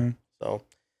older. Mm-hmm. So,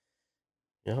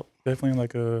 yep. Definitely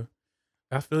like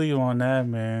I feel you on that,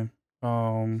 man.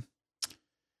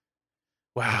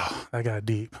 Wow, that got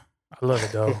deep. I love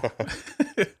it though.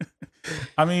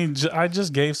 I mean, I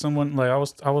just gave someone like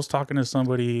I was talking to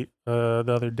somebody the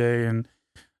other day, and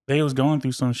they was going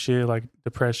through some shit like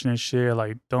depression and shit.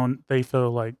 Like, don't they feel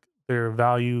like their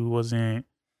value wasn't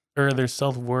or their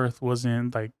self worth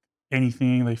wasn't like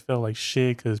anything? They felt like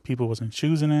shit because people wasn't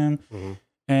choosing them. Mm-hmm.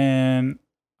 And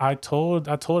I told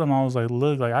him, I was like,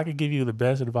 look, like I could give you the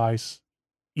best advice.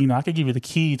 You know, I could give you the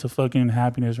key to fucking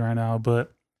happiness right now,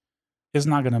 but it's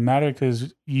not gonna matter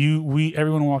because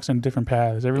everyone walks in different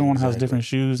paths. Everyone has different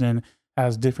shoes and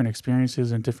has different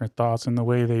experiences and different thoughts and the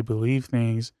way they believe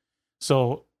things.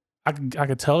 So I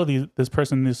could tell this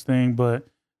person this thing, but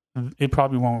it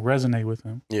probably won't resonate with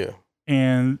them. Yeah.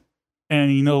 And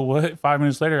you know what? 5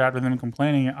 minutes later, after them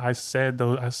complaining, I said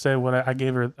what I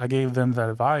gave them that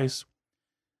advice,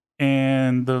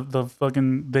 and the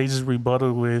fucking they just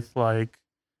rebutted with like,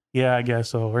 yeah, I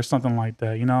guess so, or something like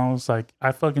that. You know, it's like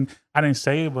I didn't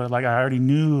say it, but like I already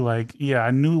knew, like, yeah,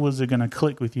 I knew was it gonna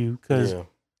click with you because,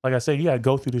 like I said, you gotta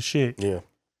go through the shit. Yeah.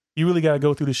 You really gotta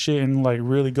go through the shit and like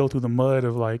really go through the mud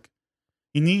of like,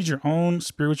 you need your own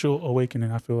spiritual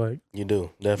awakening. I feel like you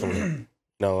do definitely.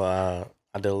 No, I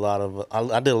did a lot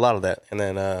of that, and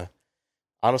then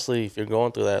honestly, if you're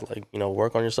going through that, like, you know,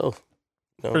 work on yourself.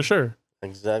 You know? For sure.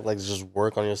 Exactly, like just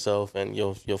work on yourself, and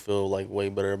you'll feel like way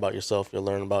better about yourself. You'll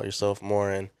learn about yourself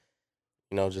more, and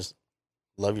you know, just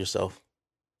love yourself.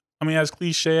 I mean, as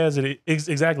cliche as it is,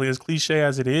 exactly as cliche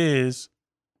as it is,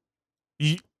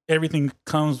 everything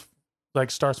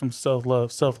starts from self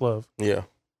love. Yeah,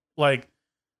 like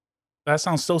that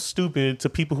sounds so stupid to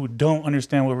people who don't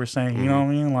understand what we're saying. You know what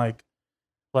I mean? Like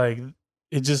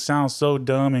it just sounds so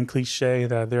dumb and cliche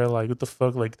that they're like, what the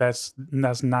fuck? Like that's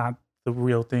not the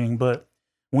real thing. But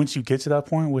once you get to that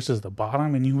point, which is the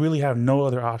bottom, and you really have no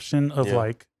other option of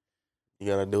like, you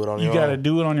gotta do it on your own. You gotta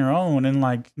do it on your own, and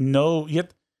like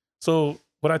so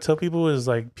what I tell people is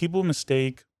like people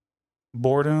mistake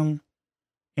boredom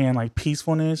and like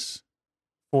peacefulness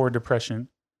for depression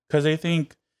because they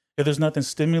think if there's nothing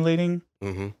stimulating,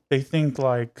 they think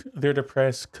like they're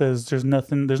depressed because there's no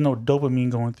dopamine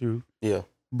going through. Yeah.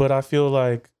 But I feel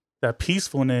like that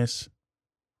peacefulness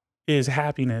is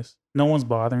happiness. No one's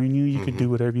bothering you. You could do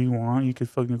whatever you want. You could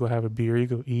fucking go have a beer. You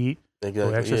go eat.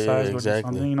 Go exercise. Go do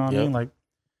something. You know what I mean? Like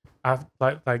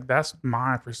like that's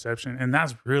my perception, and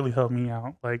that's really helped me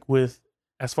out. Like with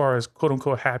as far as quote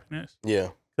unquote happiness.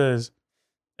 Yeah. Because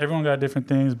everyone got different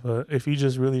things, but if you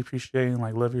just really appreciate and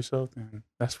like love yourself, then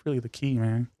that's really the key,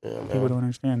 man. Yeah, man. People don't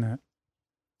understand that.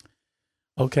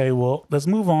 Okay, well, let's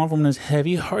move on from this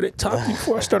heavy-hearted topic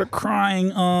before I started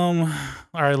crying. All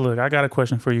right, look, I got a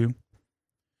question for you.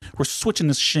 We're switching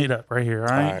this shit up right here, all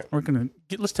right? We're gonna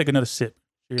let's take another sip.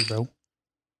 Cheers, bro.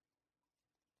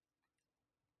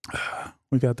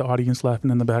 We got the audience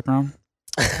laughing in the background.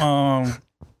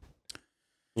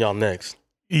 Y'all next.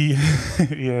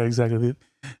 Yeah, exactly.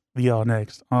 Y'all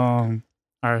next. All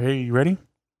right, hey, you ready?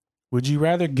 Would you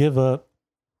rather give up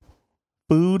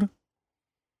food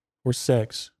or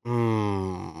sex?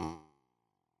 Yeah,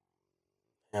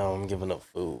 I'm giving up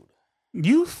food.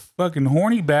 You fucking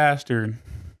horny bastard.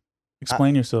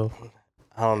 Explain yourself.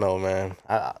 I don't know, man.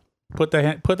 Put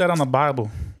that on the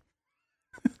Bible.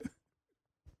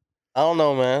 I don't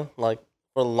know, man. Like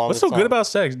for the longest What's so good about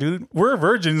sex, dude? We're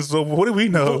virgins, so what do we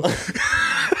know?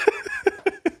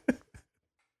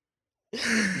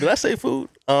 Did I say food?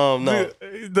 No.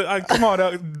 Come on,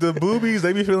 the boobies,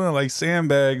 they be feeling like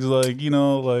sandbags, like, you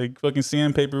know, like fucking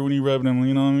sandpaper when you rub them,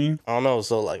 you know what I mean? I don't know.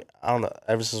 So like, I don't know.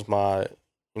 Ever since my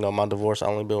divorce, I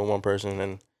only been with one person,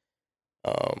 and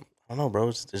I don't know, bro.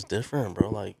 It's different, bro.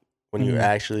 Like when you're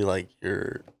actually like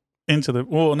you're into the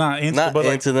not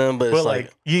into them, but it's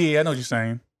like yeah, I know what you're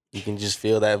saying. You can just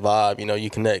feel that vibe. You know, you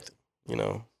connect. You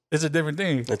know, it's a different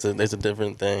thing. It's a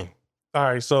different thing. All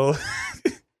right, so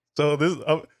this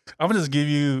I'm gonna just give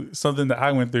you something that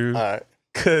I went through. All right.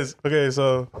 Cause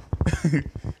so we're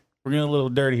getting a little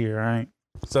dirty here, all right?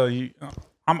 So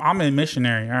I'm a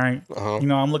missionary, all right? You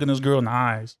know, I'm looking this girl in the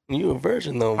eyes. You a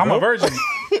virgin though, bro. I'm a virgin.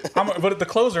 But the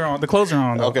clothes are on.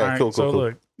 Though, okay, right? cool.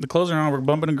 Look, the clothes are on. We're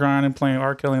bumping and grinding, playing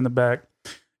R. Kelly in the back,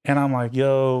 and I'm like,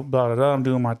 yo, blah blah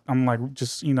blah. I'm like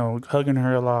just hugging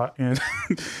her a lot, and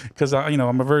because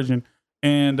I'm a virgin,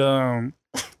 and I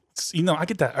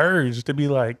get that urge to be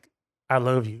like, I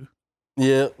love you,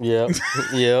 Yep.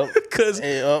 because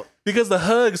because the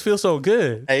hugs feel so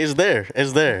good. Hey, it's there,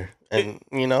 and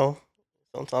you know,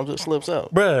 sometimes it slips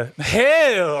out. Bruh,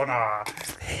 hell nah.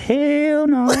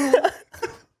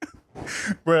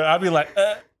 Bruh, I'd be like,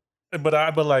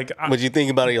 But you think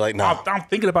about it, you're like, nah. I'm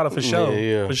thinking about it for sure,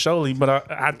 Yeah. for surely.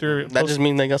 But after That just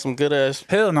means they got some good ass.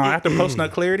 hell no, after post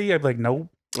nut clarity, I'd be like, nope.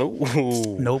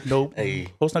 Ooh. Nope. Hey,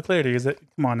 Post nut clarity is it?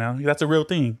 Come on now, that's a real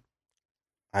thing.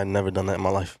 I've never done that in my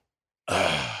life.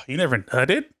 You never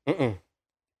nutted? Mm-mm.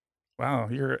 Wow,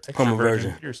 you're I'm extra a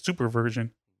virgin. You're a super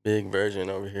virgin. Big virgin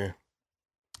over here.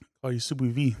 Oh, you super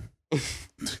V.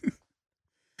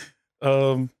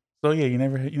 So yeah, you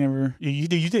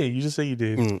did. You just say you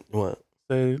did. What?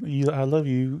 Say I love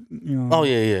you. You know. Oh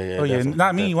yeah. Oh yeah, definitely.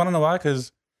 not me. You want to know why?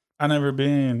 Because I never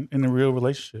been in a real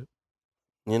relationship.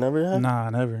 You never have?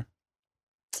 Nah, never.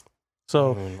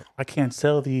 So I can't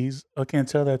tell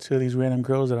that to these random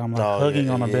girls that I'm like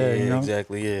hugging on a bed. You know.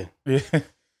 Exactly. Yeah. Yeah.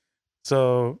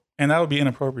 So and that would be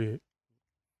inappropriate.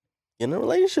 Get in a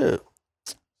relationship.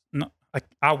 No,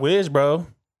 I wish, bro.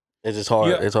 It's just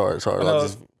hard. Yeah. It's hard.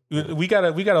 We got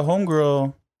a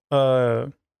homegirl.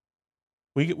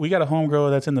 We got a homegirl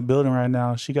that's in the building right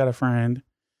now. She got a friend,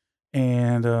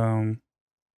 and I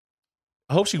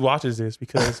hope she watches this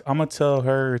because I'm gonna tell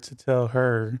her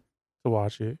to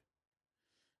watch it.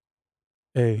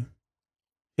 Hey,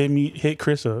 hit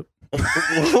Chris up.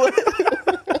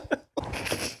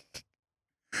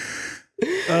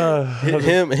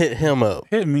 Hit him up.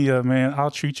 Hit me up, man.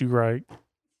 I'll treat you right.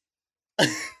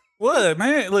 What,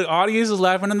 man? Look, audience is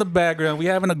laughing in the background. We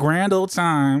having a grand old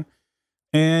time.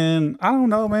 And I don't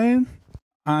know, man.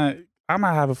 I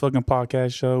might have a fucking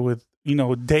podcast show with,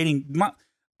 dating.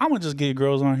 I'm gonna just get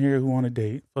girls on here who want to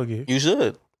date. Fuck it. You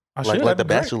should. I like should. The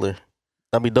Bachelor.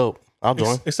 That'd be dope. I'll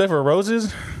join. Except for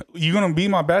roses. You gonna be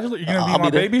my bachelor? You gonna be my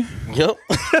baby? Yep.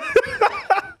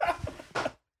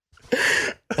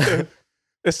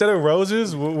 Instead of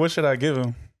roses, what should I give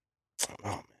him?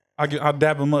 Oh, man. I'll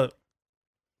dab him up.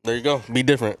 There you go. Be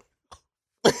different.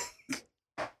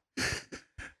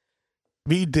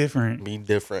 Be different. Be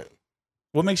different.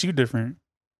 What makes you different?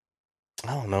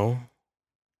 I don't know.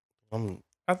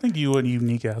 I think you a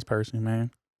unique ass person,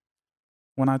 man.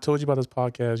 When I told you about this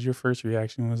podcast, your first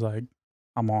reaction was like,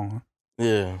 "I'm on."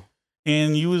 Yeah.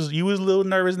 And you was a little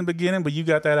nervous in the beginning, but you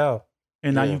got that out,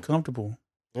 and now you comfortable.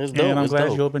 It's dope. And I'm glad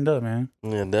dope. you opened up, man.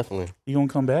 Yeah, definitely. You gonna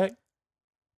come back?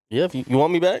 Yeah. If you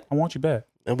want me back, I want you back.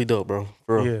 that'll be dope, bro.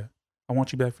 For real. Yeah, I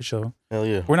want you back for sure. Hell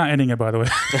yeah. We're not ending it, by the way.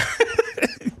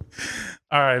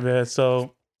 All right, man.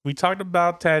 So we talked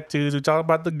about tattoos. We talked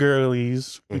about the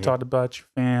girlies. We talked about your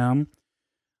fam.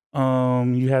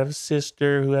 You have a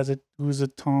sister who's a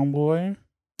tomboy.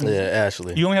 Yeah,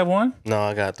 Ashley. You only have one? No,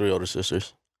 I got 3 older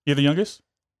sisters. You're the youngest?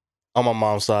 On my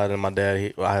mom's side and my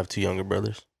dad, I have 2 younger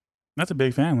brothers. That's a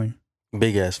big family.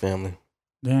 Big ass family.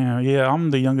 Damn. Yeah,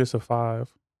 I'm the youngest of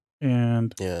 5,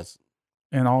 and Yes.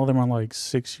 and all of them are like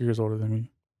 6 years older than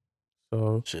me.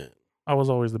 So Shit. I was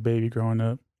always the baby growing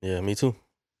up. Yeah, me too.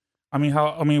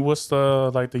 What's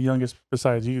the youngest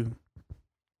besides you?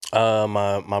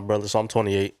 My brother. So I'm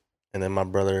 28, and then my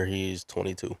brother, he's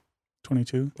 22.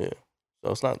 22. Yeah.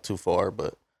 So it's not too far,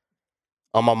 but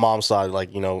on my mom's side,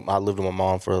 I lived with my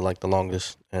mom for the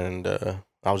longest, and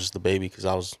I was just the baby because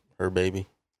I was her baby.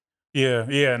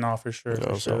 Yeah, no, for sure. You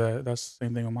know, for sure. That's the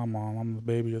same thing with my mom. I'm the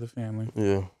baby of the family.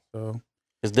 Yeah. So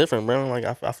it's different, bro.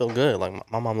 I feel good.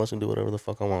 My mom lets me do whatever the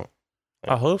fuck I want.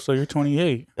 I hope so. You're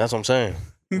 28. That's what I'm saying.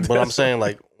 But I'm saying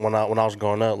when I was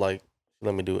growing up, she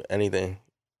let me do anything.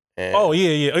 And, oh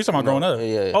yeah. Are you talking about growing up?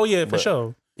 Yeah. Oh yeah, for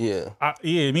sure. Yeah.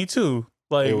 Yeah, me too.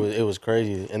 It was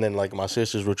crazy. And then my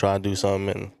sisters would try to do something,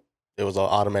 and it was all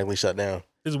automatically shut down.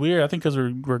 It's weird. I think because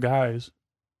we're guys.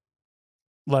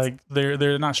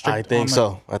 They're not strict. I think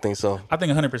so. I think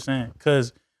 100%.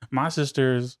 Because my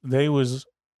sisters,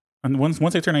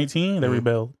 once they turn 18, they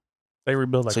rebelled. They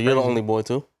rebelled like. So you're crazy. the only boy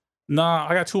too? Nah,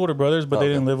 I got 2 older brothers, but they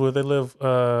didn't live with. They live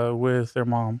with their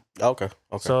mom. Okay.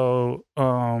 So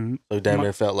so damn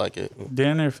near felt like it.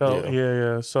 Damn near felt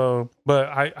yeah. So, but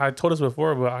I told us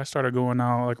before, but I started going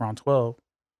out around 12,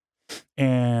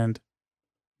 and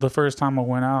the first time I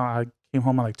went out, I came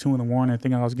home at 2 a.m,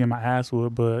 thinking I was getting my ass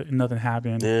whooped, but nothing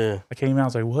happened. Yeah. I came out, I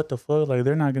was like, what the fuck?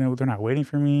 They're not waiting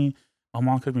for me. My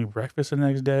mom cooked me breakfast the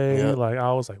next day. Yep.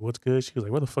 I was like, what's good? She was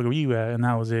like, where the fuck are you at? And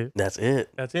that was it. That's it.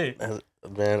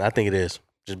 Man, I think it is.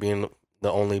 Just being the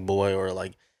only boy or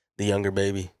the younger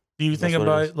baby. Do you think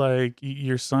about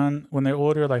your son when they're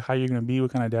older, how you're going to be,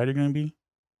 what kind of dad you're going to be?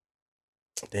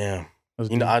 Damn.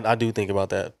 I do think about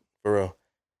that, for real.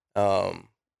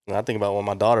 And I think about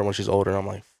my daughter when she's older, and I'm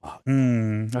like, fuck.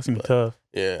 That's going to be tough.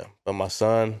 Yeah. But my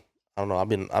son, don't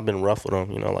know. I've been rough with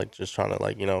him, you know, like just trying to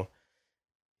like, you know,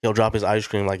 he'll drop his ice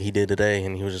cream like he did today,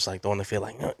 and he was just like throwing the fit,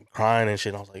 like crying and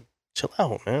shit. I was like, chill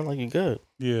out, man. Like you good,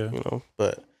 Yeah. you know.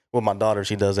 But with my daughter,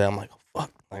 she does that. I'm like, oh,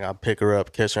 fuck. Like I pick her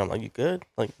up, kiss her. I'm like, you good?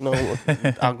 Like no,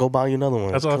 I'll go buy you another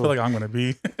one. That's what I feel like I'm gonna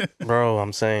be. Bro,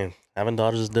 I'm saying having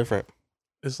daughters is different.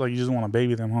 It's like you just want to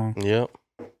baby them, huh? Yep.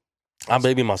 I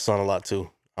baby my son a lot too.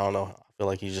 I don't know. I feel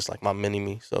like he's just like my mini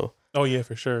me. So. Oh yeah,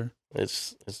 for sure.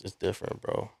 It's different,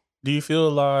 bro. Do you feel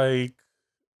like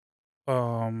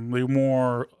you're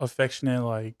more affectionate,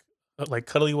 like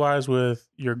cuddly wise with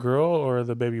your girl or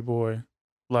the baby boy?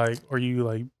 Like, are you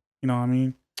like, you know what I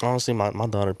mean? Honestly, my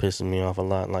daughter pisses me off a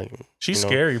lot. Like She's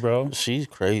scary, bro. She's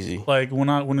crazy. Like when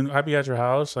I be at your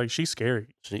house, like she's scary.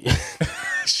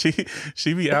 She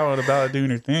she be out and about doing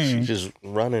her thing. She's just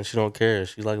running. She don't care.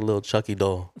 She's like a little Chucky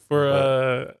doll.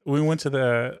 We went to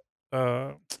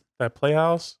that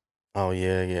playhouse. Oh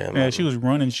yeah. Man, she was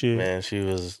running shit. Man,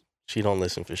 she don't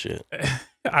listen for shit.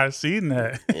 I seen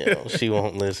that. Yeah, she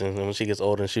won't listen. And when she gets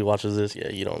older and she watches this, yeah,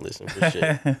 you don't listen for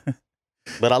shit.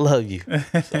 But I love you.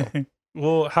 So.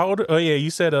 Well, how old? Oh yeah, you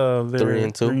said they're 3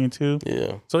 and 2. 3 and 2.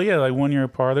 Yeah. So yeah, like 1 year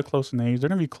apart. They're close in age. They're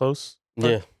gonna be close.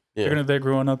 Yeah. They're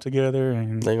growing up together,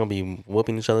 and they're gonna be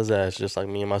whooping each other's ass just like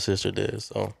me and my sister did.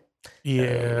 So.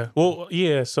 Yeah. Well,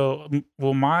 yeah. So,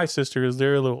 my sisters,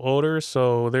 they're a little older,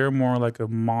 so they're more like a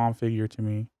mom figure to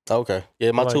me. Okay.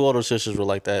 Yeah, my 2 older sisters were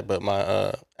like that, but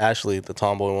my Ashley, the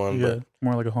tomboy one, but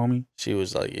more like a homie. She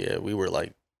was like, yeah, we were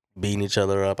like beating each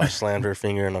other up. I slammed her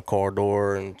finger in a car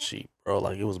door, and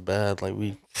like it was bad. Like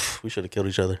we should have killed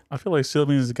each other. I feel like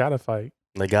siblings gotta fight.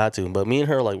 They got to, but me and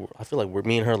her, like I feel like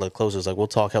me and her like closest. Like we'll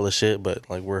talk hella shit, but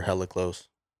like we're hella close.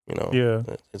 You know? Yeah.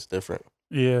 It's different.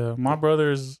 Yeah, my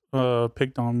brothers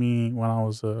picked on me when I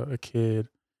was a kid,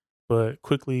 but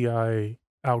quickly I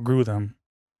outgrew them,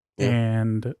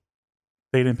 and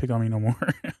they didn't pick on me no more.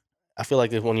 I feel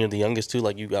like when you're the youngest too,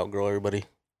 like you outgrow everybody.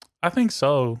 I think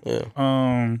so. Yeah.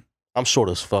 I'm short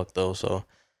as fuck though, so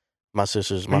my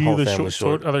whole family's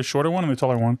short. Are they shorter one or the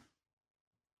taller one?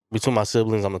 Between my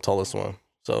siblings, I'm the tallest one,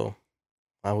 so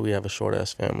we have a short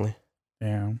ass family.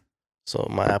 Damn. So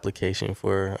my application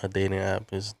for a dating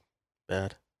app is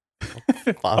bad.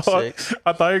 5'6".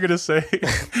 I thought you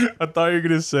were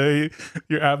gonna say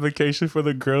your application for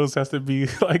the girls has to be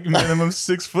like minimum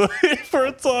 6 foot for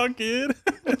a tall kid.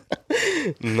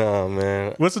 Nah,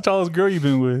 man. What's the tallest girl you've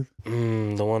been with?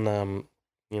 The one I'm,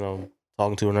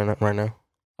 talking to right now.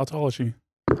 How tall is she?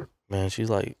 Man, she's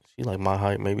like my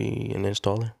height, maybe an inch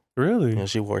taller. Really? Yeah,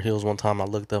 she wore heels one time. I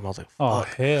looked up. I was like, fuck. Oh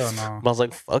hell no! But I was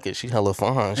like, fuck it. She's hella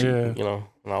fine. And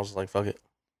I was like, fuck it.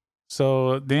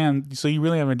 So damn. So you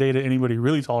really haven't dated anybody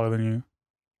really taller than you?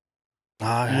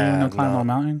 I have. Climb on a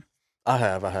mountain? I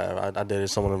have. I dated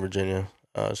someone in Virginia.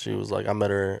 She was like, I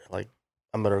met her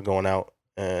going out,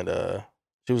 and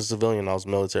she was a civilian. I was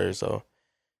military, so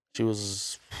she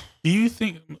was. Do you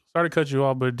think? Sorry to cut you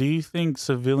off, but do you think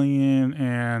civilian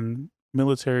and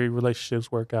military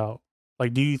relationships work out?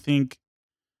 Like, do you think?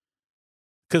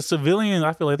 Because civilian,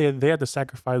 I feel like they have to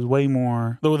sacrifice way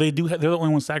more. Though they do, they're the only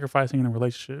ones sacrificing in a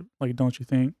relationship. Like, don't you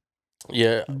think?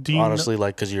 Yeah, honestly,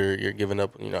 like, because you're giving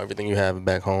up, everything you have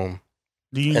back home.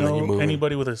 Do you know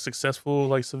anybody with a successful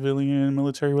like civilian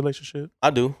military relationship?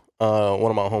 I do. One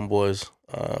of my homeboys,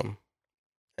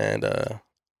 and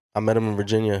I met him in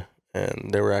Virginia,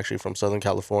 and they were actually from Southern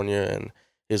California, and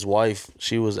his wife,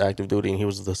 she was active duty, and he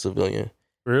was the civilian.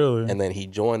 Really? And then he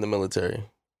joined the military.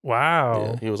 Wow.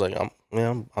 Yeah, he was like,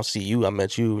 I'll see you. I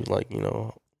met you. Like,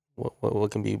 what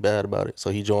can be bad about it?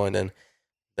 So he joined, and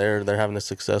they're having a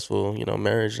successful,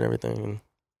 marriage and everything.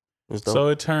 And so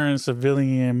it turns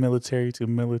civilian military to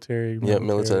military. Yeah,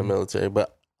 military.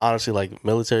 But honestly, like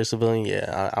military civilian,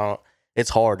 I don't.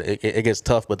 It's hard. It gets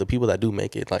tough. But the people that do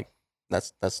make it, like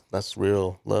that's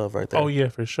real love right there. Oh yeah,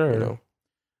 for sure. A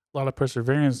lot of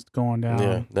perseverance going down.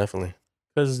 Yeah, definitely.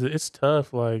 Because it's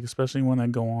tough, like especially when they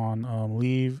go on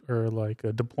leave or like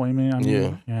a deployment. I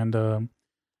mean, and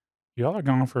y'all are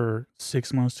gone for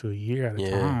 6 months to a year at a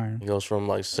time. It goes from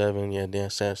like 7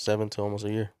 to almost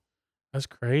a year. That's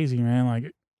crazy, man.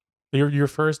 Like your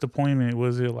first deployment,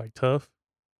 was it like tough?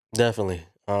 Definitely.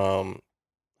 Man,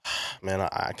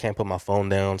 I can't put my phone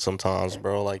down sometimes,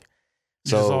 bro. Like,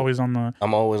 so you're just always on the.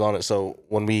 I'm always on it. So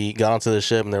when we got onto the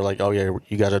ship and they're like, "Oh yeah,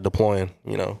 you guys are deploying,"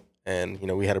 and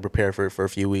we had to prepare for it for a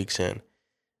few weeks, and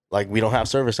like we don't have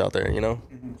service out there,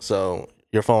 Mm-hmm. So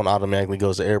your phone automatically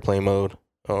goes to airplane mode,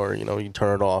 or you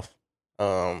turn it off.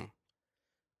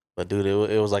 But dude,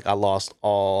 it was like I lost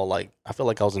all, like I feel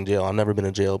like I was in jail. I've never been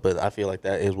in jail, but I feel like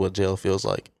that is what jail feels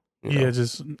like. Yeah,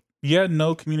 just you had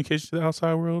no communication to the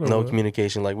outside world. Or no what?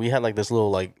 Communication. Like we had like this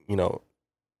little like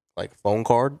like phone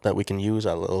card that we can use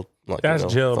at little like That's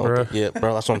jail, phone bro. Yeah,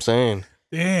 bro, that's what I'm saying.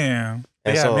 Damn. And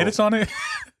They had so- minutes on it?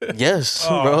 Yes,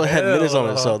 Oh, bro, it had minutes on it,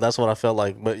 hell. so that's what I felt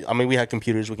like. But I mean, we had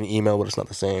computers, we can email, but it's not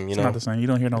the same, you It's know. not the same. You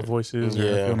don't hear no voices or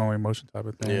Yeah. feel no emotion type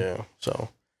of thing. Yeah, so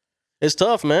it's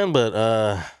tough, man. But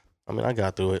I mean, I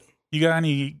got through it. You got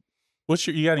any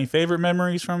you got any favorite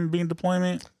memories from being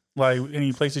deployment? Like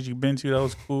any places you've been to that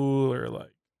was cool, or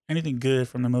like anything good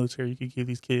from the military you could give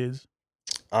these kids?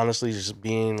 Honestly, just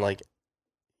being like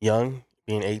young,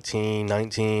 being 18,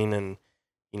 19, and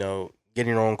you know,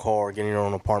 getting your own car, getting your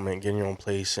own apartment, getting your own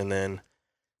place, and then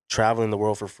traveling the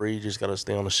world for free. You just gotta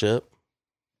stay on the ship,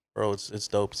 bro. It's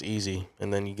dope. It's easy,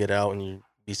 and then you get out and you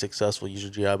be successful. Use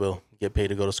your GI Bill, get paid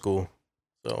to go to school.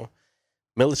 So,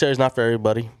 military is not for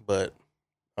everybody, but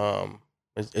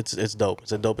it's dope.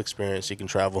 It's a dope experience. You can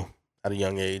travel at a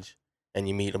young age, and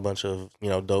you meet a bunch of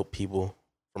dope people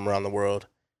from around the world,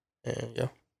 and yeah.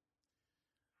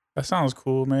 That sounds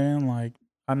cool, man. Like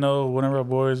I know one of our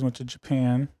boys went to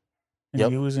Japan, and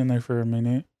Yep. he was in there for a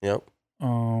minute. Yep.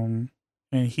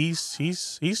 And he's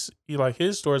like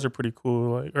his stories are pretty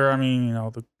cool. Like, or I mean,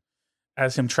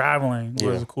 as him traveling was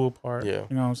Yeah. a cool part. Yeah.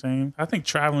 You know what I'm saying? I think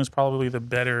traveling is probably the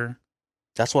better.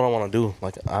 That's what I want to do.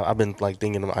 Like I've been like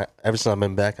thinking ever since I've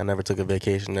been back. I never took a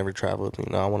vacation, never traveled.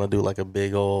 I want to do like a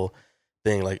big old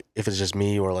thing. Like if it's just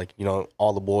me or like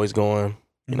all the boys going.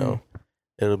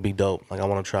 It'll be dope. Like I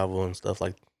want to travel and stuff.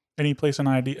 Like Any place an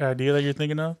idea that you're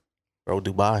thinking of? bro,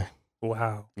 Dubai.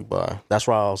 Wow, Dubai. That's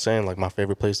why I was saying like my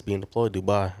favorite place to be deployed,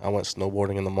 Dubai. I went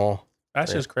snowboarding in the mall.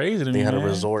 that's just crazy to They me. had a man.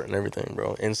 resort and everything,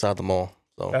 bro, inside the mall.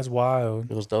 So That's wild.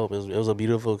 it was dope. It was a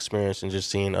beautiful experience and just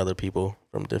seeing other people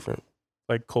from different.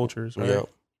 Like cultures, right? Yeah.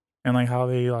 And like how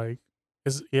they like,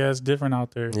 it's different out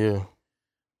there. Yeah.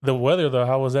 The weather though,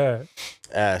 how was that?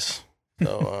 Ass.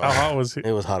 So How hot was it?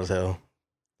 it was hot as hell.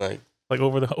 Like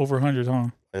over hundreds, huh?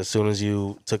 as soon as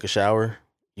you took a shower,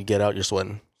 you get out, you're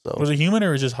sweating. So Was it humid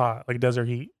or was it just hot, like desert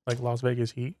heat, like Las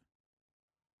Vegas heat,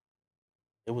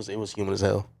 it was humid as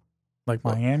hell. like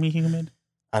Miami humid?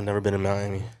 I've never been in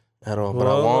Miami at all, but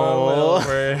Well, I want.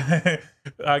 bro.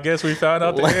 I guess we found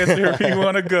out the answer if you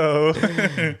want to go.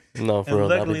 No, for And real,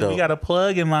 that'd be luckily, dope. we got a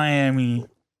plug in Miami.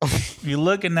 You're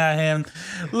looking at him.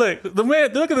 Look, the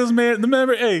man. Look at this man.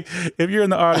 Remember, hey, if you're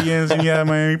in the audience and you're at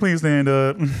Miami, please stand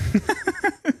up.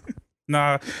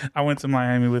 Nah, I went to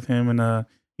Miami with him and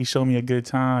he showed me a good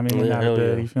time in and Yeah, out of hell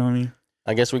bed. yeah. You feel me?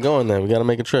 I guess we're going there. We got to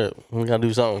make a trip. We got to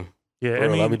do something. Yeah, For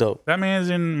real, that'd be dope. that man's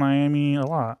in Miami a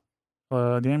lot.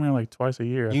 Damn near like twice a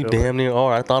year. I You feel damn near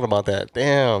are. I thought about that.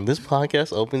 Damn, this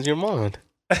podcast opens your mind.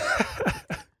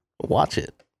 Watch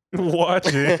it. like. Watch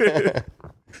it.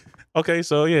 Okay,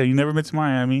 so yeah, you never been to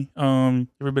Miami. You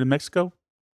ever been to Mexico?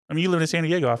 I mean, you live in San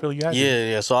Diego. I feel like you had to.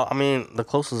 Yeah. So I mean, the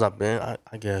closest I've been,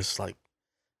 I guess, like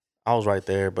I was right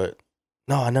there, but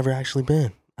no, I never actually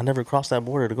been. I never crossed that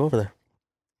border to go over there.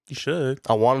 You should.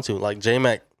 I wanted to, like J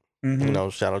Mac.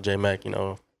 Mhm. Shout out J Mac.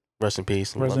 Rest in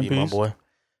peace. Rest Love in you, peace. my boy.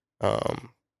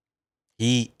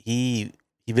 He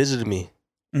visited me,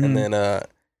 Mhm. and then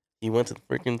he went to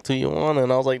freaking Tijuana,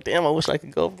 and I was like, damn, I wish I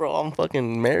could go, bro. I'm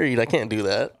fucking married. I can't do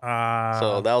that.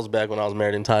 So that was back when I was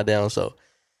married and tied down. So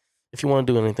if you want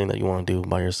to do anything that you want to do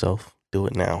by yourself, do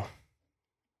it now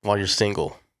while you're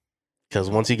single. Because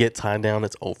once you get tied down,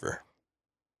 it's over.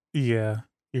 yeah,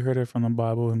 you heard it from the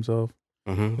Bible himself.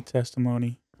 Hmm. The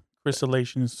testimony,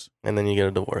 Christolations. And then you get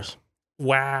a divorce.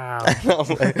 Wow,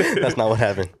 That's not what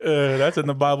happened. That's in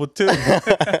the Bible too.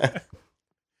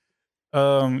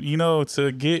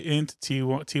 To get into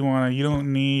Tijuana, you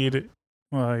don't need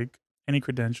like any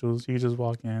credentials. You just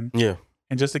walk in, Yeah.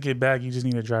 and just to get back, you just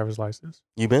need a driver's license.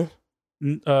 You been?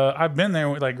 I've been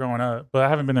there like growing up, but I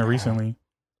haven't been there recently.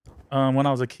 When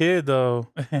I was a kid, though,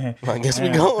 I guess we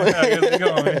going. I guess we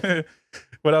going.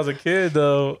 When I was a kid,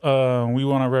 though, we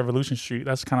went on Revolution Street.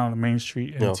 That's kind of the main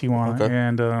street in Yeah, Tijuana, okay.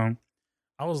 and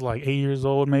I was like 8 years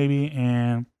old, maybe,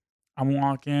 and I'm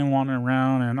wandering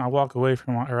around, and I wander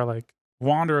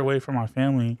away from my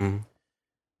family, Mhm.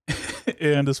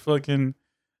 and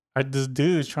this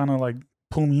dude's trying to like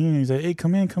pull me in. He's like, "Hey,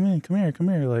 come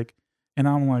here," like, and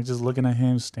I'm like just looking at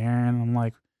him, staring. I'm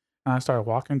like, and I started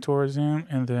walking towards him,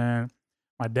 and then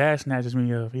my dad snatches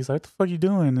me up. He's like, "What the fuck you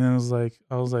doing?" And I was like,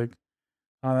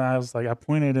 I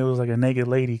pointed. It was like a naked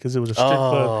lady because it was a strip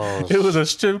club. It was a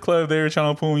strip club. They were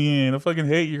trying to pull me in. A fucking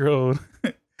 8-year-old.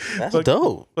 That's Fuck-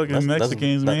 dope. Fucking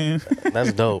Mexicans, man.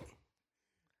 That's dope.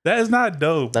 That is not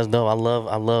dope. That's dope. I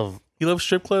love. You love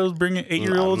strip clubs bringing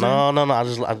 8-year-olds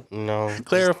in? No.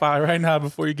 Clarify right now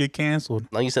before you get canceled.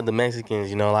 No, you said the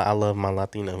Mexicans. Like, I love my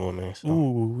Latina women. So.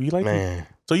 Ooh, you like it? Man.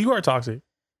 So you are toxic.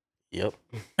 Yep.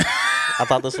 I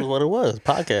thought this was what it was.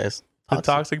 Podcast. The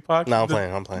toxic podcast. No,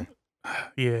 I'm playing.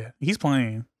 Yeah, he's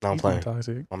playing. No, I'm He's playing.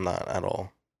 toxic. I'm not at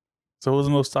all. So what was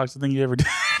the most toxic thing you ever did?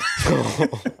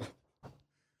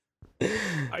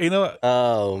 You know what?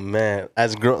 Oh man,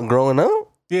 as growing up.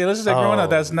 Yeah, let's just say growing up.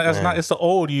 That's man. not. It's the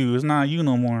old you. It's not you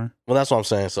no more. Well, that's what I'm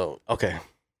saying. So okay,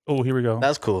 Oh, here we go.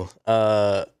 that's cool.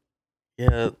 Yeah,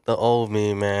 the old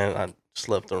me, man. I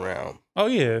slept around. Oh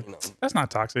yeah, You know, that's not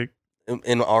toxic.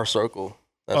 in our circle.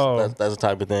 Oh. That's the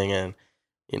type of thing, and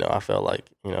I felt like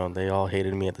they all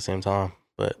hated me at the same time,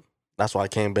 but that's why I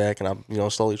came back, and I'm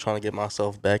slowly trying to get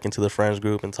myself back into the friends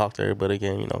group and talk to everybody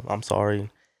again. I'm sorry.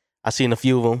 I seen a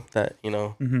few of them that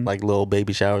Mhm. like little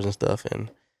baby showers and stuff,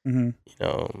 and Mhm.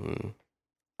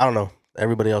 I don't know.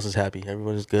 Everybody else is happy.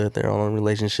 Everybody's good. They're all in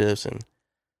relationships, and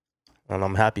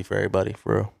I'm happy for everybody,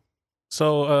 for real.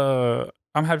 So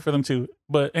I'm happy for them too.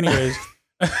 But anyways,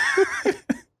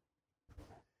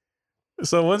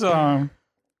 so what's I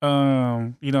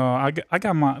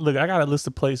got my look. I got a list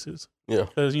of places. Yeah.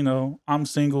 Because I'm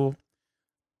single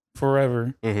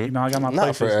forever. Mm-hmm. I got my Not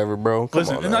places. forever, bro. Come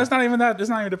Listen, on no, now. it's not even that. It's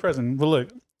not even depressing. But look,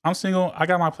 I'm single. I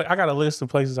got I got a list of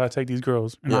places I take these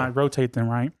girls, and Yeah. I rotate them.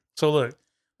 Right. So look,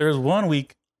 there's one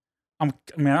week. I'm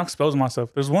exposing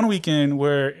myself. There's one weekend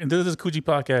where, and this is Coochie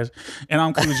podcast, and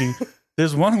I'm Coochie.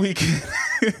 There's one weekend.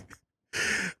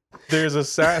 There's a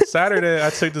Saturday. I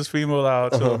took this female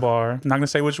out to a bar. I'm not gonna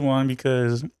say which one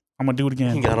because I'm gonna do it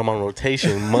again. You got them on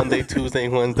rotation Monday, Tuesday,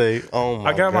 Wednesday. Oh my!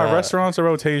 I got God. my restaurants on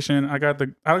rotation. I got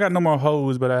no more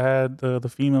hoes, but I had the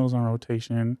females on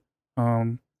rotation.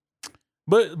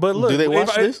 But look, do they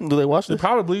watch this? Do they watch this?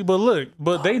 Probably, but look,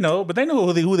 they know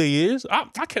who they is. I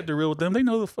kept it real with them. They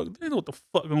know what the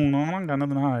fuck going on. I ain't got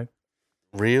nothing to hide.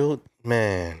 Real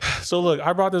man. So look,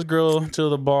 I brought this girl to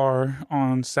the bar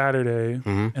on Saturday,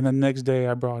 Mm-hmm. and the next day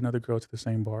I brought another girl to the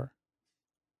same bar.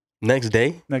 Next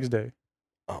day. Next day,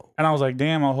 Oh, and I was like,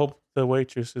 damn, I hope the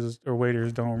waitresses or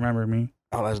waiters don't remember me.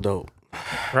 oh, that's dope.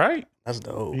 Right? That's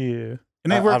dope. Yeah,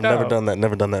 and they worked I've never out. done that.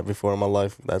 Never done that before in my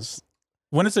life. That's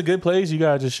When it's a good place, you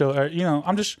gotta just show.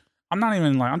 I'm not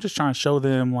even like. I'm just trying to show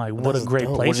them like what a That's great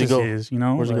dope. place Where'd you this go? is.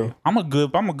 Where'd you Like, go?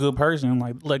 I'm a good person.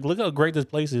 Like look how great this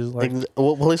place is. Like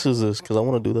what place is this? Because I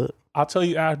want to do that. I'll tell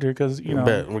you after because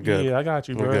Bet. We're good. Yeah, I got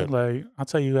you, We're bro. good. Like I'll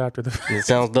tell you after the. It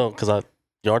sounds dope. Because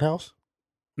Yard House.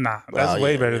 Nah, that's Oh,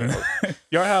 way yeah, better than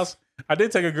Yard House. I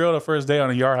did take a girl the first day on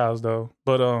a Yard House though,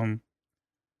 but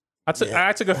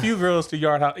I took a few girls to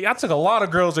Yard House. Yeah, I took a lot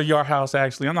of girls to Yard House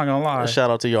actually. I'm not gonna lie. Shout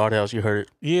out to Yard House. You heard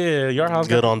it. Yeah, Yard House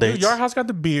Good on dates. Yard House got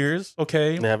the beers.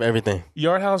 Okay, They have everything.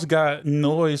 Yard House got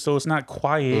noise, so it's not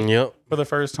quiet Yep. for the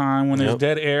first time. When there's Yep.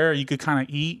 dead air, you could kind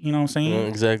of eat. You know what I'm saying?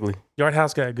 Exactly. Yard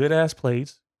House got good ass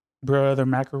plates, bruh. Their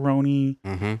macaroni.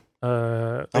 Mm-hmm.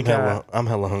 They I'm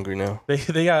hella hungry now.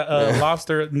 they got Yeah.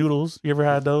 lobster noodles. You ever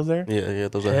had those there? Yeah.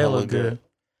 Those are Hella hella good.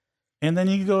 And then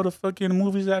you can go to fucking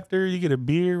movies after. You get a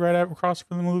beer right across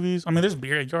from the movies. I mean, there's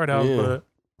beer at Yard House, Yeah. but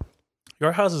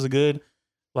Yard House is a good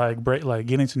like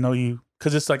getting to know you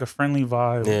because it's like a friendly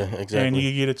vibe. Yeah, exactly. And you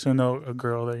can get to know a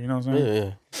girl there. You know what I'm saying?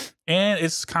 yeah. And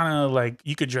it's kind of like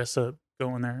you could dress up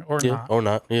going there or Yeah. not. Or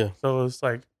not. Yeah. So it's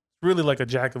like really like a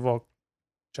jack of all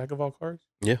cards.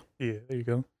 Yeah. Yeah. There you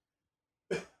go.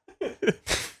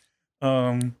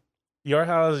 Your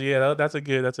house, yeah, that's a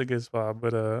good spot.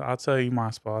 But I'll tell you my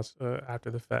spots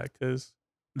after the fact because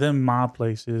them my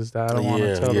places that I don't want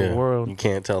to tell the world. You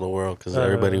can't tell the world because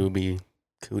everybody would be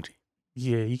coochie.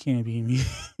 Yeah, you can't be me.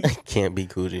 Can't be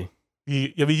coochie. I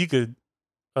mean, you could.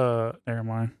 Never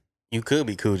mind. You could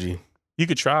be coochie, You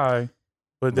could try,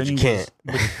 but then but you can't.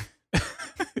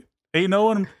 Ain't no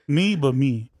one me but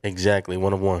me. Exactly.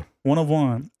 One of one. One of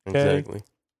one. Okay? Exactly.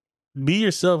 Be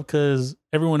yourself because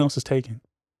everyone else is taken.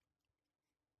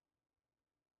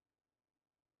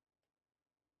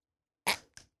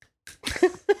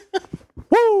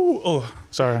 Woo! Oh,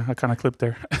 sorry, I kind of clipped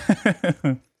there.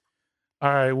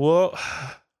 All right, well,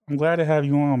 I'm glad to have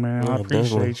you on, man. I Yeah, definitely,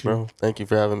 appreciate you. bro. Thank you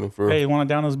for having me. For real. Hey, you want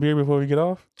to down this beer before we get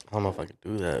off? I don't know if I could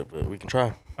do that, but we can try.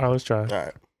 All right, let's try. All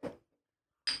right.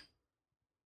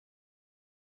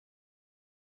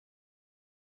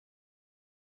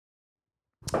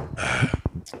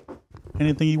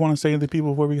 Anything you want to say to the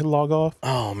people before we log off?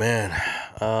 Oh man.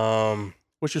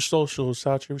 What's your socials?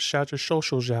 Shout your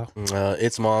socials out.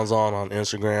 It's Monzon on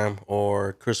Instagram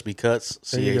or Crispy Cuts,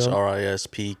 There you go.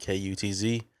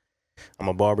 CHRISPKUTZ. I'm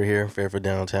a barber here, Fairfield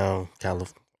downtown,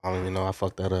 California. I don't even know. I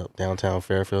fucked that up. Downtown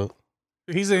Fairfield.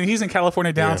 He's in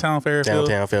California, downtown Fairfield.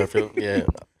 Downtown Fairfield. Yeah.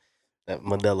 That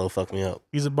Modelo fucked me up.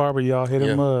 He's a barber, y'all. Hit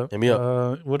him Yeah, up. hit me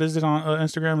up. What is it on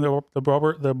Instagram? The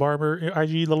barber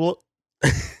IG.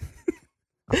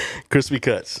 Crispy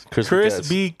Cuts. Chris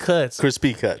B Cuts.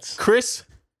 Crispy Cuts. Chris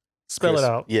Spell it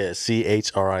out. Yeah,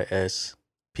 CHRISPKUTZ.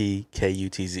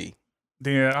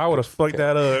 Damn, I would have fucked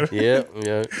that up. Yeah,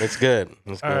 it's good.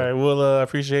 It's All good. right, well,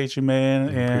 appreciate you, man,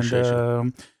 and Appreciate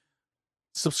you.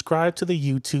 subscribe to the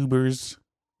YouTubers,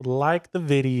 like the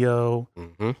video,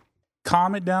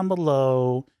 comment down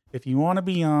below if you want to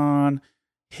be on.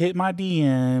 Hit my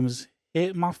DMs,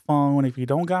 hit my phone. If you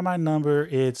don't got my number,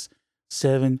 it's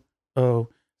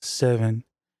 707.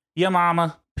 Yeah,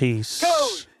 mama. Peace.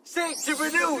 Code 6 to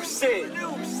reduce it.